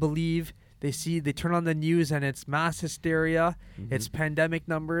 what to believe. They turn on the news and it's mass hysteria. Mm-hmm. It's pandemic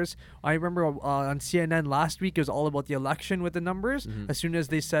numbers. I remember on CNN last week, it was all about the election with the numbers. Mm-hmm. As soon as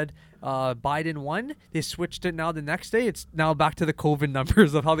they said Biden won, they switched it. Now the next day, it's now back to the COVID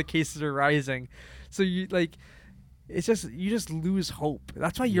numbers of how the cases are rising. So you just lose hope.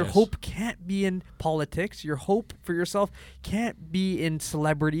 That's why your hope can't be in politics. Your hope for yourself can't be in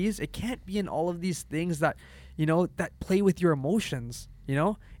celebrities. It can't be in all of these things that, that play with your emotions.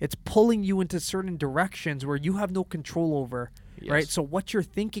 It's pulling you into certain directions where you have no control over, right? So what you're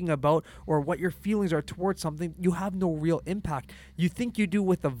thinking about or what your feelings are towards something, you have no real impact. You think you do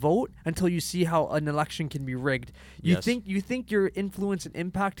with a vote until you see how an election can be rigged. You think your influence and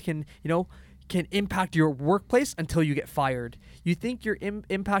impact can can impact your workplace until you get fired. You think your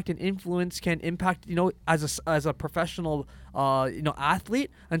impact and influence can impact, as a professional,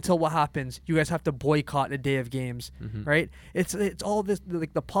 athlete, until what happens? You guys have to boycott a day of games, right? It's all this,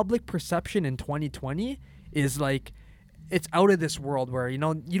 like, the public perception in 2020 is like, it's out of this world where, you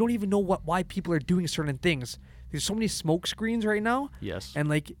don't even know why people are doing certain things. There's so many smoke screens right now. Yes. And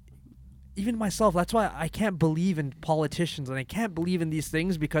like, even myself, that's why I can't believe in politicians and I can't believe in these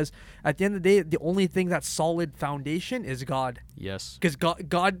things, because at the end of the day, the only thing that's solid foundation is God. Yes. Because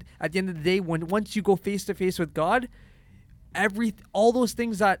God, at the end of the day, once you go face to face with God, all the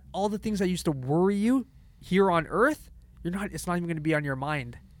things that used to worry you here on earth, it's not even going to be on your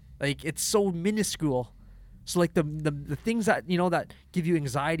mind. Like, it's so minuscule. So like the things that, that give you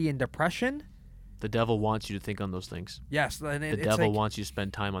anxiety and depression, the devil wants you to think on those things. Yes. And the devil wants you to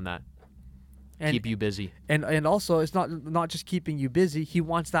spend time on that. Keep you busy. And also, it's not just keeping you busy. He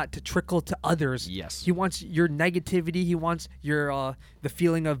wants that to trickle to others. Yes. He wants your negativity. He wants your the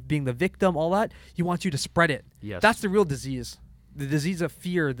feeling of being the victim, all that. He wants you to spread it. Yes. That's the real disease. The disease of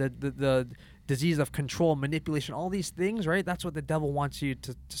fear, the disease of control, manipulation, all these things, right? That's what the devil wants you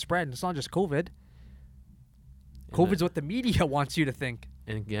to spread. And it's not just COVID. COVID's what the media wants you to think.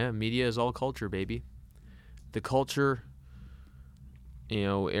 And yeah, media is all culture, baby. The culture...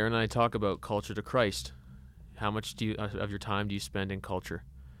 Aaron and I talk about culture to Christ. How much of your time do you spend in culture?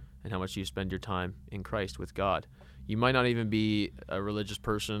 And how much do you spend your time in Christ with God? You might not even be a religious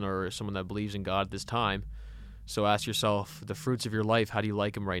person or someone that believes in God at this time. So ask yourself, the fruits of your life, how do you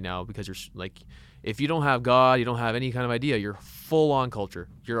like them right now? Because you're like, if you don't have God, you don't have any kind of idea, you're full on culture.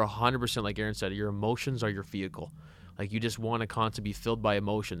 You're 100%, like Aaron said, your emotions are your vehicle. Like, you just want to constantly be filled by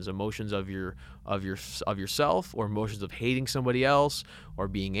emotions of yourself, or emotions of hating somebody else or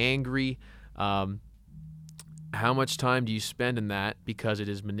being angry. How much time do you spend in that? Because it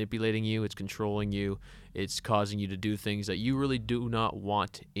is manipulating you, it's controlling you, it's causing you to do things that you really do not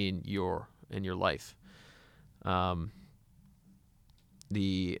want in your life.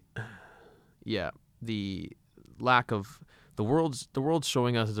 The lack of the world's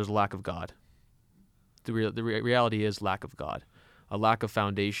showing us that there's a lack of God. The reality is lack of God, a lack of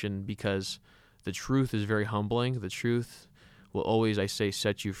foundation, because the truth is very humbling. The truth will always, I say,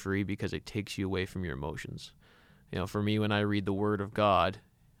 set you free, because it takes you away from your emotions. For me, when I read the Word of God,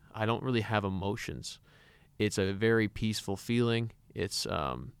 I don't really have emotions. It's a very peaceful feeling. It's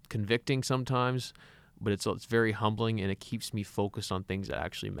convicting sometimes, but it's very humbling, and it keeps me focused on things that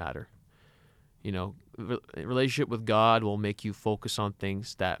actually matter. Relationship with God will make you focus on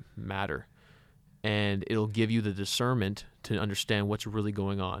things that matter. And it'll give you the discernment to understand what's really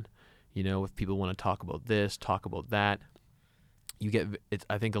going on. If people want to talk about this, talk about that, you get it.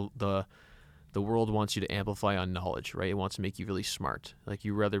 I think the world wants you to amplify on knowledge, right? It wants to make you really smart. Like,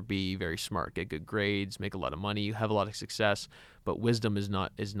 you rather be very smart, get good grades, make a lot of money, you have a lot of success. But wisdom is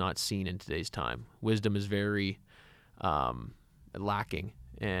not seen in today's time. Wisdom is very lacking,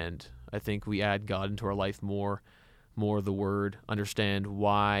 and I think we add God into our life more of the Word, understand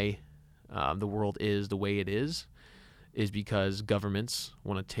why. The world is the way it is because governments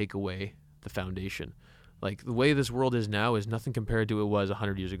want to take away the foundation. Like, the way this world is now is nothing compared to what it was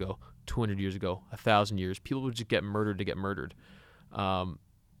 100 years ago, 200 years ago, 1,000 years. People would just get murdered to get murdered. The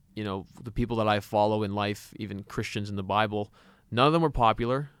people that I follow in life, even Christians in the Bible, none of them were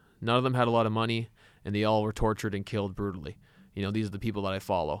popular. None of them had a lot of money, and they all were tortured and killed brutally. These are the people that I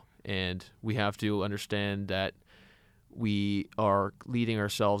follow. And we have to understand that we are leading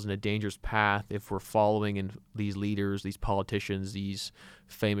ourselves in a dangerous path if we're following in these leaders, these politicians, these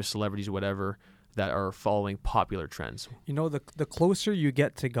famous celebrities, whatever, that are following popular trends. The closer you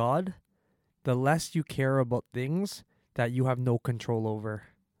get to God, the less you care about things that you have no control over.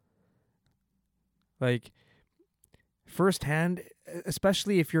 Like, firsthand,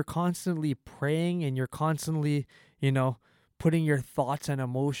 especially if you're constantly praying and you're constantly, putting your thoughts and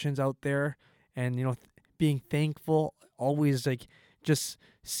emotions out there, and, being thankful, always like just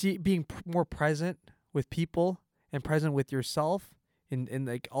being more present with people and present with yourself in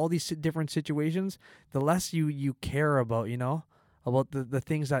like all these different situations, the less you care about, about the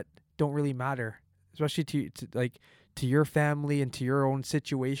things that don't really matter, especially to your family and to your own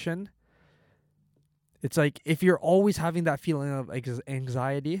situation. It's like, if you're always having that feeling of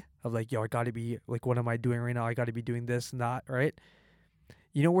anxiety of like, yo, I got to be like, what am I doing right now? I got to be doing this and that, right?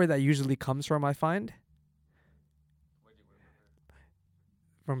 You know where that usually comes from, I find?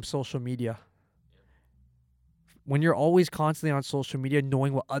 From social media. When you're always constantly on social media,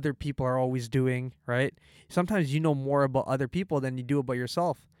 knowing what other people are always doing, right? Sometimes you know more about other people than you do about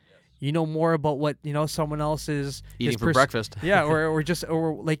yourself. you know more about what someone else is Eating for breakfast. Yeah,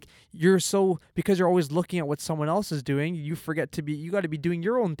 or like you're so, because you're always looking at what someone else is doing, you forget you got to be doing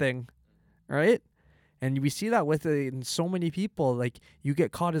your own thing, right? And we see that with in so many people. Like, you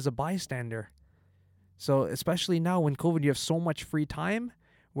get caught as a bystander. So especially now when COVID, you have so much free time,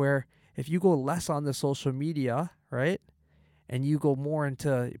 where if you go less on the social media, right, and you go more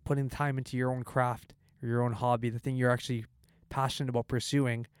into putting time into your own craft or your own hobby, the thing you're actually passionate about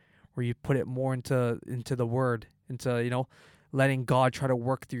pursuing, where you put it more into the word, into letting God try to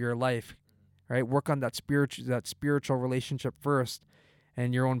work through your life, right? Work on that spiritual relationship first,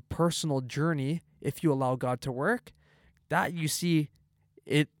 and your own personal journey. If you allow God to work, that you see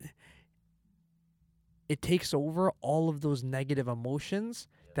it takes over all of those negative emotions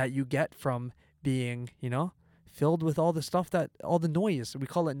that you get from being, filled with all the stuff, all the noise. We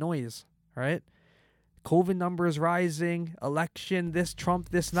call it noise, right? COVID numbers rising, election, this, Trump,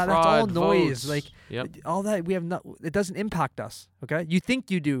 this, and that. That's all noise. Votes. Like, Yep. all that it doesn't impact us. Okay, you think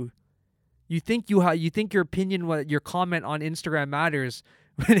you do. You think you think your opinion, your comment on Instagram matters.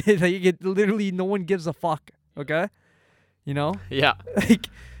 Literally no one gives a fuck. Okay, Yeah. like.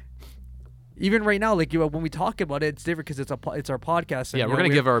 Even right now, like when we talk about it, it's different because it's our podcast. And, Yeah, we're gonna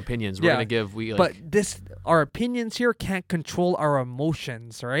give our opinions. We're gonna give but our opinions here can't control our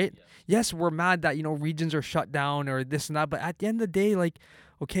emotions, right? Yeah. Yes, we're mad that regions are shut down or this and that, but at the end of the day, like,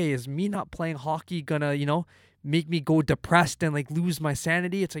 okay, is me not playing hockey gonna make me go depressed and like lose my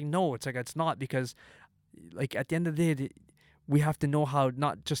sanity? It's like, no, it's not, because like at the end of the day, we have to know how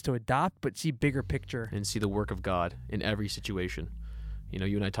not just to adapt, but see bigger picture and see the work of God in every situation.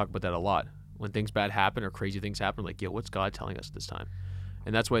 You and I talk about that a lot. When things bad happen or crazy things happen, like, what's God telling us this time?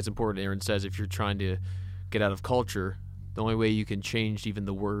 And that's why it's important. Aaron says, if you're trying to get out of culture, the only way you can change even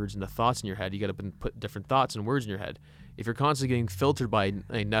the words and the thoughts in your head, you got to put different thoughts and words in your head. If you're constantly getting filtered by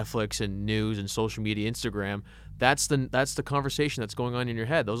Netflix and news and social media, Instagram, that's the conversation that's going on in your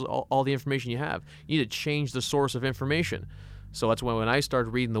head. Those are all the information you have. You need to change the source of information. So that's why when I started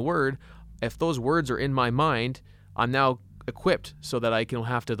reading the Word, if those words are in my mind, I'm now equipped so that I can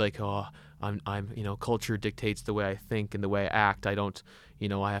have to I'm culture dictates the way I think and the way I act. I don't,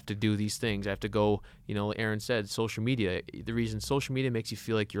 I have to do these things. I have to go, Aaron said, social media. The reason social media makes you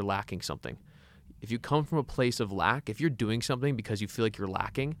feel like you're lacking something. If you come from a place of lack, if you're doing something because you feel like you're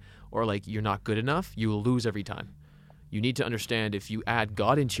lacking or like you're not good enough, you will lose every time. You need to understand, if you add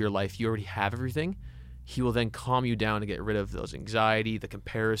God into your life, you already have everything. He will then calm you down to get rid of those anxiety, the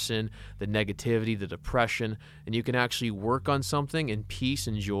comparison, the negativity, the depression, and you can actually work on something in peace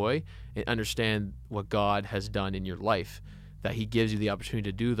and joy and understand what God has done in your life, that he gives you the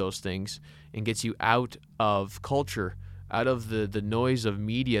opportunity to do those things and gets you out of culture, out of the noise of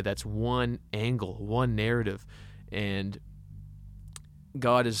media. That's one angle, one narrative. And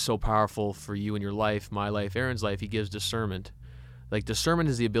God is so powerful for you in your life, my life, Aaron's life. He gives discernment. Like, discernment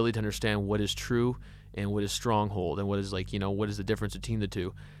is the ability to understand what is true and what is stronghold and what is what is the difference between the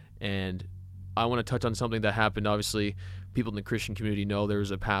two. And I want to touch on something that happened. Obviously, people in the Christian community know there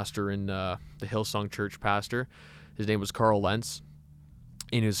was a pastor in the Hillsong Church pastor. His name was Carl Lentz,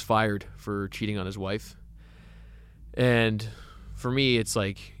 and he was fired for cheating on his wife. And for me, it's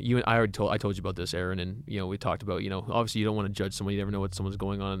like I told you about this, Aaron, and we talked about obviously you don't want to judge someone. You never know what someone's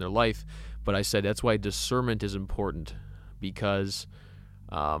going on in their life, but I said that's why discernment is important, because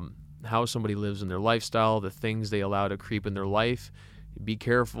how somebody lives in their lifestyle, the things they allow to creep in their life. Be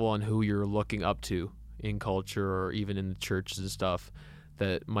careful on who you're looking up to in culture or even in the churches and stuff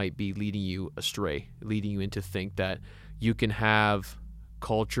that might be leading you astray, leading you into think that you can have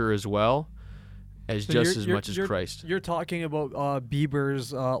culture as well as just as much as Christ. You're talking about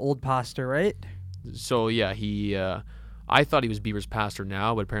Bieber's old pastor, right? So yeah, I thought he was Bieber's pastor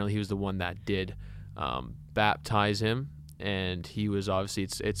now, but apparently he was the one that did baptize him. And he was obviously,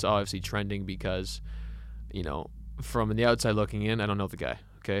 it's obviously trending because, from the outside looking in, I don't know the guy,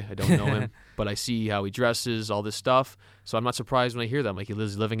 okay? I don't know him, but I see how he dresses, all this stuff. So I'm not surprised when I hear that. Like, he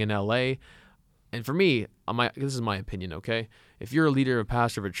lives living in L.A. And for me, this is my opinion, okay? If you're a leader, a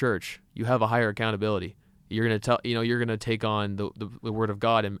pastor of a church, you have a higher accountability. You're going to you're going to take on the word of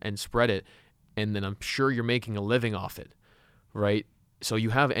God and spread it. And then I'm sure you're making a living off it, right? So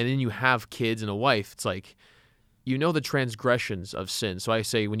and then you have kids and a wife. It's like, the transgressions of sin. So I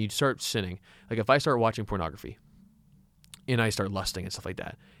say, when you start sinning, like if I start watching pornography and I start lusting and stuff like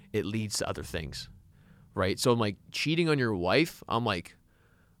that, it leads to other things, right? So I'm like, cheating on your wife, I'm like,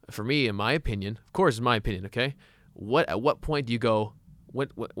 for me, in my opinion, of course, in my opinion, okay, at what point do you go,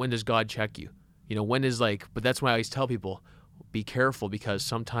 when does God check you? When is but that's why I always tell people, be careful, because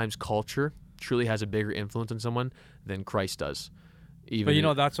sometimes culture truly has a bigger influence on someone than Christ does. Even But you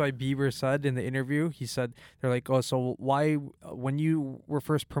know, that's why Bieber said in the interview, he said, they're like, oh, so why, when you were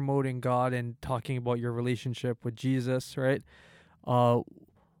first promoting God and talking about your relationship with Jesus, right? Uh,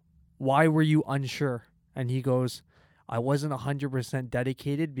 why were you unsure? And he goes, I wasn't 100%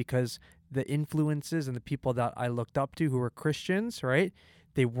 dedicated because the influences and the people that I looked up to who were Christians, right?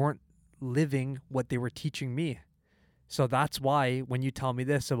 They weren't living what they were teaching me. So that's why when you tell me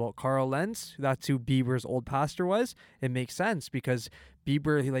this about Carl Lenz, that's who Bieber's old pastor was, it makes sense because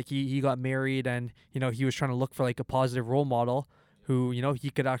Bieber, he got married and, you know, he was trying to look for like a positive role model who, you know, he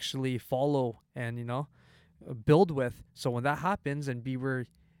could actually follow and, you know, build with. So when that happens and Bieber,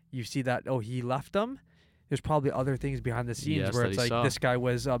 you see that, oh, he left him, there's probably other things behind the scenes Yes, where that it's he like, saw. this guy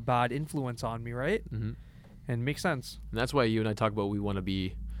was a bad influence on me, right? Mm-hmm. And it makes sense. And that's why you and I talk about we want to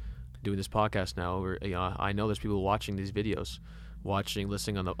be doing this podcast now. Where, you know, I know there's people watching these videos,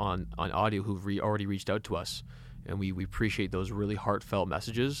 listening on audio who've already reached out to us, and we appreciate those really heartfelt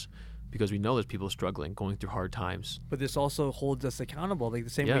messages because we know there's people struggling, going through hard times. But this also holds us accountable. Like the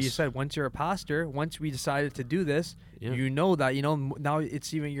same way you Yes. said, once you're a pastor, once we decided to do this, Yeah. you know that, you know, now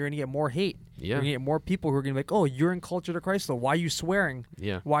it's even, you're going to get more hate. You're Yeah, going to get more people who are going to be like, oh, you're in culture to Christ, though. Why are you swearing?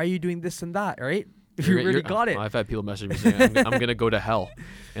 yeah. Why are you doing this and that, right? You really got it. I've had people message me saying I'm gonna go to hell,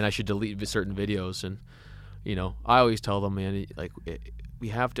 and I should delete certain videos. And you know, I always tell them, man, like we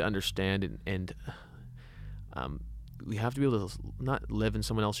have to understand and we have to be able to not live in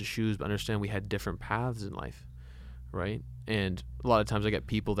someone else's shoes, but understand we had different paths in life, right? And a lot of times I get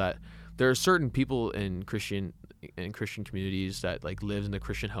people that there are certain people in Christian communities that like lived in the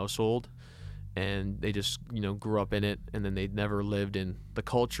Christian household, and they just, you know, grew up in it, and then they never lived in the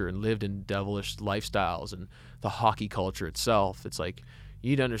culture and lived in devilish lifestyles and the hockey culture itself. It's like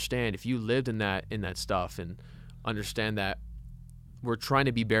you need to understand, if you lived in that stuff and understand that we're trying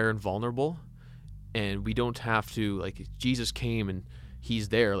to be bare and vulnerable, and we don't have to, like, Jesus came and he's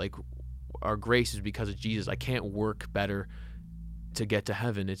there. Like, our grace is because of Jesus. I can't work better to get to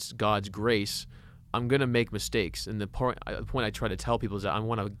heaven. It's God's grace. I'm going to make mistakes. And the point I try to tell people is that I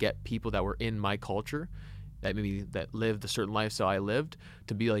want to get people that were in my culture, that lived a certain lifestyle I lived,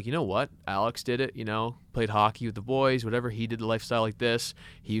 to be like, you know what? Alex did it, you know, played hockey with the boys, whatever. He did a lifestyle like this.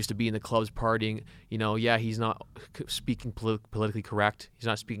 He used to be in the clubs partying. You know, yeah, he's not speaking politically correct. He's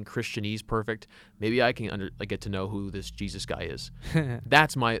not speaking Christianese perfect. Maybe I can get to know who this Jesus guy is.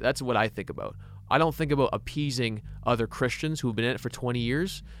 That's what I think about. I don't think about appeasing other Christians who've been in it for 20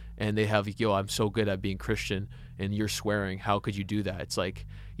 years and they have, yo, I'm so good at being Christian and you're swearing. How could you do that? It's like,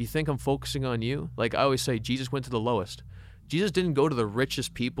 you think I'm focusing on you? Like I always say, Jesus went to the lowest. Jesus didn't go to the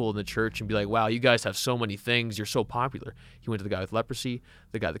richest people in the church and be like, wow, you guys have so many things. You're so popular. He went to the guy with leprosy,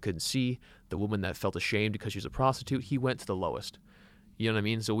 the guy that couldn't see, the woman that felt ashamed because she was a prostitute. He went to the lowest. You know what I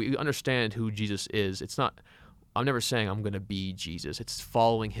mean? So we understand who Jesus is. It's not, I'm never saying I'm going to be Jesus. It's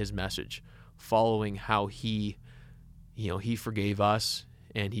following his message, following how he forgave us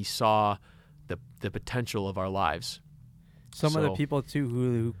and he saw the potential of our lives. Some of the people too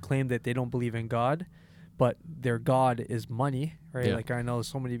who claim that they don't believe in God, but their God is money, right? Yeah. Like I know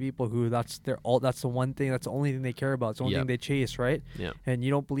so many people who that's the one thing, that's the only thing they care about. It's the only thing they chase, right? Yeah. And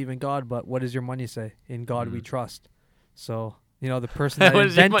you don't believe in God, but what does your money say? In God we trust. So, you know, the person What that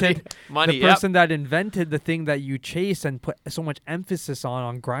is your invented money? the person that invented the thing that you chase and put so much emphasis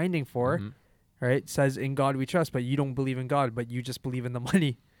on grinding for, right? Says in God we trust, but you don't believe in God, but you just believe in the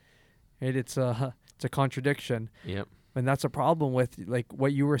money. Right? It's a contradiction. Yep. And that's a problem with like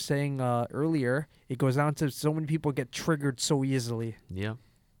what you were saying earlier. It goes down to so many people get triggered so easily, Yeah.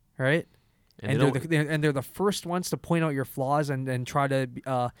 right? And they're the first ones to point out your flaws and try to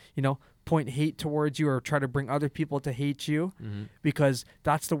point hate towards you or try to bring other people to hate you, because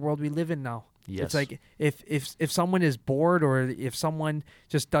that's the world we live in now. Yes. It's like if someone is bored or if someone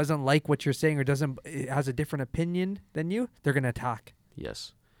just doesn't like what you're saying or has a different opinion than you, they're gonna attack.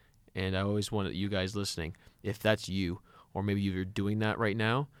 Yes. And I always want you guys listening, if that's you, or maybe you're doing that right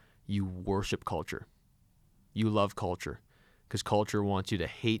now, you worship culture. You love culture, because culture wants you to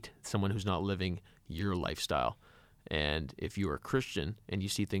hate someone who's not living your lifestyle. And if you are a Christian and you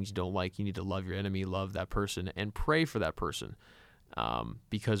see things you don't like, you need to love your enemy, love that person, and pray for that person.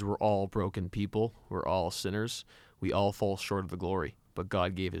 Because we're all broken people. We're all sinners. We all fall short of the glory. But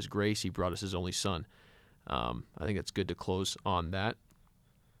God gave his grace. He brought us his only son. I think it's good to close on that.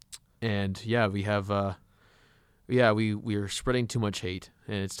 And yeah, we have, we are spreading too much hate,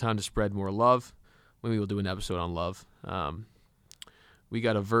 and it's time to spread more love. Maybe we'll do an episode on love. We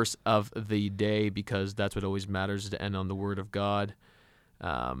got a verse of the day because that's what always matters, to end on the word of God.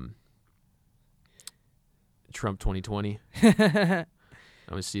 Trump 2020. I'm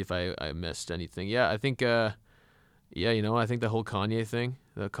gonna see if I missed anything. Yeah, I think Yeah, you know, I think the whole Kanye thing,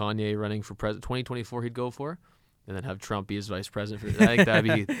 the Kanye running for president, 2024 he'd go for, and then have Trump be his vice president. I think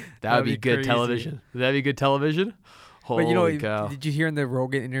that'd be good crazy. television. That'd be good television. Holy But you know, cow. did you hear in the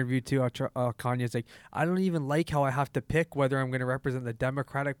Rogan interview too? Kanye's like, I don't even like how I have to pick whether I'm going to represent the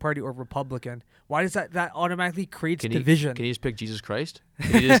Democratic Party or Republican. Why does that automatically creates division? Can he just pick Jesus Christ?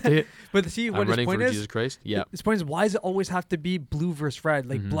 Can he just But see, I'm what his running point for is, Jesus Christ. Yeah, his point is, why does it always have to be blue versus red,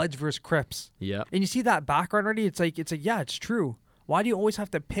 like Bloods versus Crips? yeah. And you see that background already. It's like yeah, it's true. Why do you always have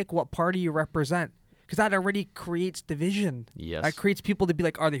to pick what party you represent? Because that already creates division. Yes. That creates people to be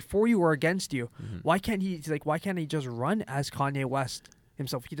like, are they for you or against you? Why can't he? Like, why can't he just run as Kanye West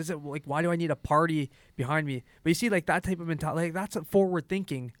himself? He doesn't like. Why do I need a party behind me? But you see, like that type of mentality, like that's forward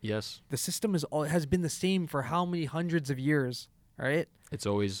thinking. Yes. The system has been the same for how many hundreds of years, right? It's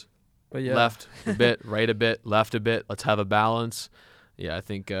always But yeah, left a bit, right a bit, left a bit. Let's have a balance. Yeah, I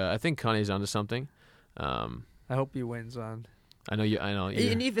think Kanye's onto something. I hope he wins on. I know you.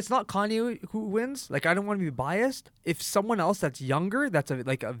 And if it's not Kanye who wins, like I don't want to be biased. If someone else that's younger, that's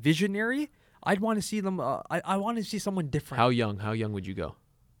a visionary, I'd want to see them. I want to see someone different. How young? How young would you go?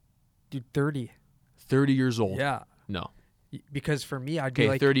 Dude, 30. 30 years old. Yeah. No. Because for me, I'd be Okay,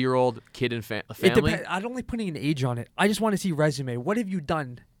 like 30-year-old kid and It family. depends. I don't like putting an age on it. I just want to see resume. What have you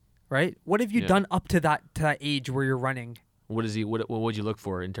done? Right? What have you Yeah. done up to that age where you're running? What is he? What would you look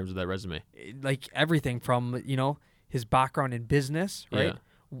for in terms of that resume? Like everything from his background in business, right?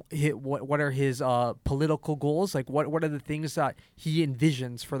 What are his political goals? Like what are the things that he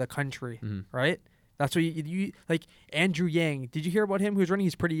envisions for the country, right? That's what you like. Andrew Yang, did you hear about him? Who's running?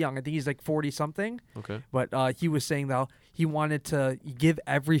 He's pretty young. I think he's like 40 something. Okay. But he was saying that he wanted to give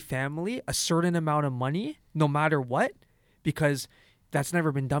every family a certain amount of money, no matter what, because that's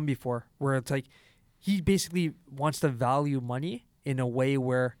never been done before. Where it's like he basically wants to value money in a way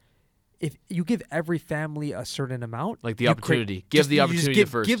where if you give every family a certain amount, Like the you opportunity. just- Give the you just opportunity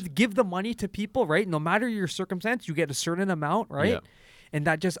first. Give the money to people, right? No matter your circumstance, you get a certain amount, right? Yeah. And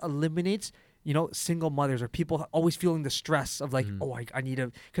that just eliminates, single mothers or people always feeling the stress of like, oh, I need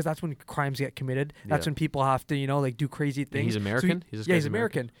to, because that's when crimes get committed. That's Yeah. when people have to, like do crazy things. He's So American? he's Guy's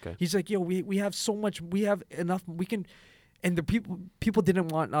American. Okay. He's like, we have so much, we have enough, we can. And the people didn't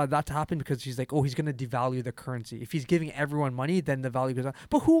want that to happen because he's like, oh, he's going to devalue the currency. If he's giving everyone money, then the value goes up.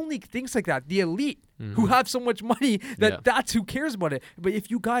 But who only thinks like that? The elite who have so much money that that's who cares about it. But if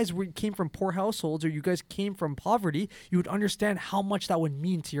you guys came from poor households or you guys came from poverty, you would understand how much that would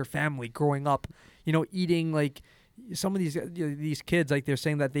mean to your family growing up. Eating like some of these kids, like they're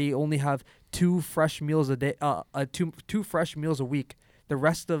saying that they only have 2 fresh meals a day, two fresh meals a week. The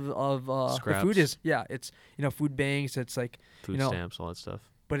rest of the food is it's food banks. It's like Food stamps, all that stuff.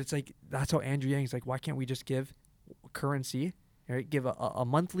 But it's like that's how Andrew Yang's like. Why can't we just give currency? Right, give a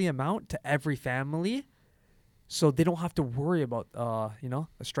monthly amount to every family, so they don't have to worry about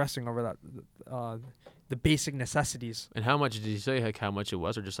stressing over that the basic necessities. And how much did he say? Like how much it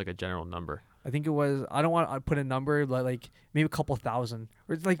was, or just like a general number? I think it was. I don't want to put a number, but like maybe a couple thousand,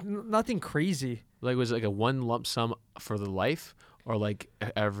 or it's like nothing crazy. Like was it like a one lump sum for the life, or like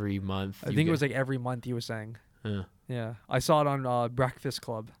every month? I think it was like every month. He was saying. Yeah, I saw it on Breakfast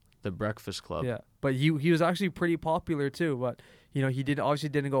Club. The Breakfast Club. Yeah, but he was actually pretty popular too. But he obviously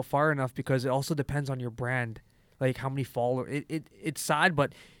didn't go far enough because it also depends on your brand, like how many followers. It's sad,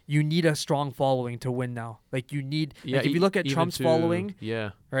 but you need a strong following to win now. Like you need. Yeah. Like if you look at Trump's following.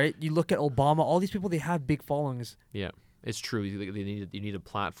 Yeah. Right. You look at Obama. All these people, they have big followings. Yeah, it's true. You need a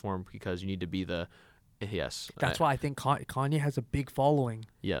platform because you need to be the. Yes. That's why I think Kanye has a big following.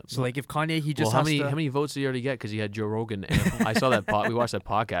 Yeah. So like if Kanye, he just how has many to. how many votes did he already get? Because he had Joe Rogan. And I saw that we watched that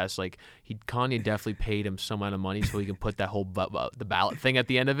podcast. Like Kanye definitely paid him some amount of money so he can put that whole the ballot thing at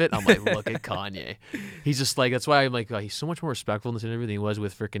the end of it. I'm like, look at Kanye. He's just like, that's why I'm like, he's so much more respectful in this interview than he was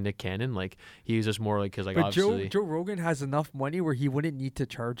with freaking Nick Cannon. Like he was just more like, because like But obviously Joe Rogan has enough money where he wouldn't need to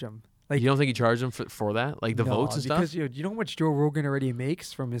charge him. Like, you don't think he charged him for that, like the votes and stuff? Because you know how much Joe Rogan already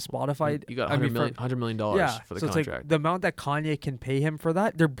makes from his Spotify. You got $100 million for the so contract. It's like the amount that Kanye can pay him for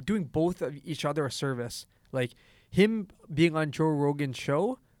that. They're doing both of each other a service. Like him being on Joe Rogan's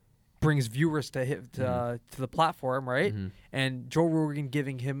show brings viewers to to the platform, right? Mm-hmm. And Joe Rogan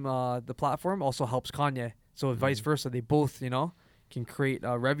giving him the platform also helps Kanye. So vice versa, they both can create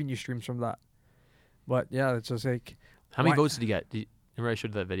revenue streams from that. But yeah, it's just like How many votes did he get? Remember I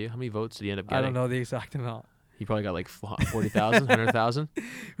showed that video? How many votes did he end up getting? I don't know the exact amount. He probably got like 40,000, 100,000.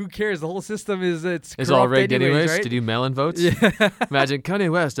 Who cares? The whole system is it's all rigged anyways, right? to do mail-in votes. Yeah. Imagine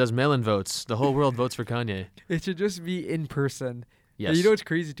Kanye West does mail-in votes. The whole world votes for Kanye. It should just be in person. Yes. You know what's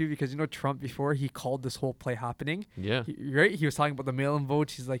crazy too, because Trump before he called this whole play happening. Yeah. Right? He was talking about the mail-in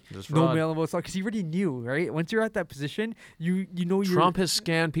votes. He's like, There's no fraud. mail-in votes, because he already knew, right? Once you're at that position, you know you're Trump has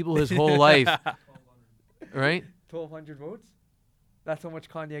scammed people his whole life, right? 1,200 votes. That's how much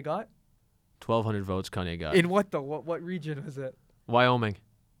Kanye got. 1,200 votes Kanye got. In what though? What region was it? Wyoming.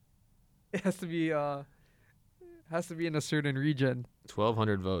 It has to be in a certain region.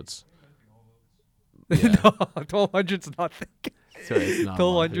 1,200 votes. Yeah. No, 1,200 is nothing. So it's not a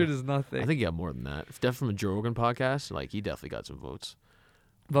lot, 1,200 yeah. is nothing. I think he got more than that. If definitely from a Joe Rogan podcast, like he definitely got some votes.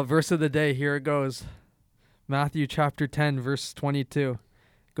 But verse of the day, here it goes. Matthew chapter 10, verse 22.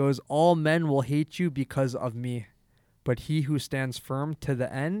 Goes, all men will hate you because of me, but he who stands firm to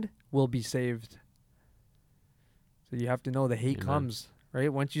the end will be saved. So you have to know the hate Amen. comes,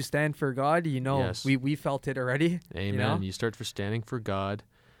 right? Once you stand for God, Yes. we felt it already. Amen. You start for standing for God.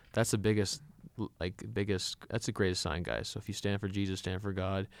 That's the biggest, that's the greatest sign, guys. So if you stand for Jesus, stand for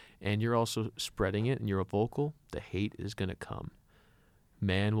God, and you're also spreading it and you're vocal, the hate is going to come.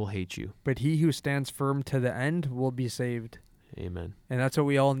 Man will hate you. But he who stands firm to the end will be saved. Amen. And that's what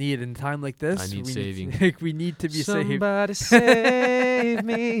we all need in a time like this. I need saving. We need to be saved. Somebody save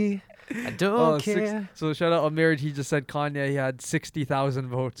me. I don't Six- care. so shout out Amir. He just said Kanye. He had 60,000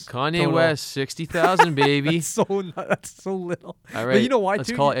 votes. Kanye total. West, 60,000, baby. That's so little. All right. But you know why let's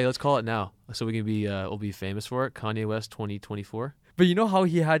too? call it. Hey, let's call it now, so we can be. We'll be famous for it. Kanye West 2024. But you know how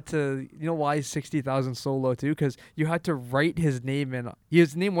he had to. You know why 60,000 so low too? Because you had to write his name in.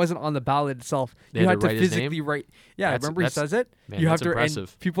 His name wasn't on the ballot itself. They You had had to to write his name? physically write. Yeah, remember he says it. Man, you have that's to. impressive.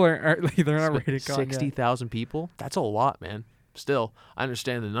 And people aren't like they're not rating Kanye. 60,000 people. That's a lot, man. Still, I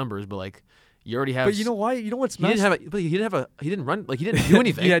understand the numbers, but like, you already have. But you know why? You know what's he didn't messed? have. He didn't run. Like he didn't do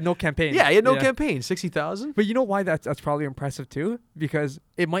anything. He had no campaign. Yeah, he had no campaign. 60,000. But you know why that's probably impressive too? Because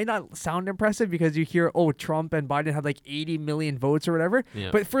it might not sound impressive because you hear, oh, Trump and Biden had like 80 million votes or whatever. Yeah.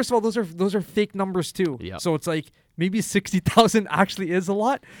 But first of all, those are fake numbers too. Yeah. So it's like maybe 60,000 actually is a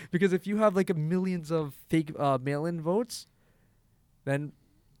lot, because if you have like millions of fake mail-in votes, then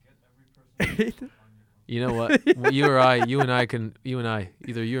You know what? you and I,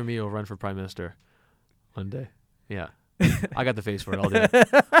 either you or me will run for prime minister one day. Yeah. I got the face for it. I'll do it.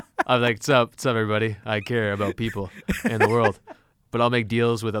 I'm like, what's up, everybody? I care about people and the world, but I'll make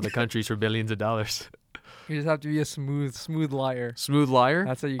deals with other countries for billions of dollars. you just have to be a smooth liar. Smooth liar.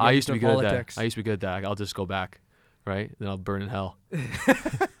 That's how you get I used to into be good politics. at that. I used to be good at that. I'll just go back, right? Then I'll burn in hell.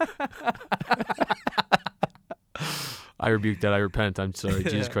 I rebuke that. I repent. I'm sorry.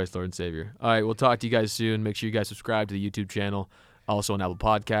 Jesus Christ, Lord and Savior. All right, we'll talk to you guys soon. Make sure you guys subscribe to the YouTube channel. Also on Apple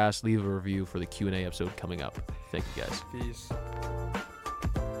Podcasts. Leave a review for the Q&A episode coming up. Thank you, guys. Peace.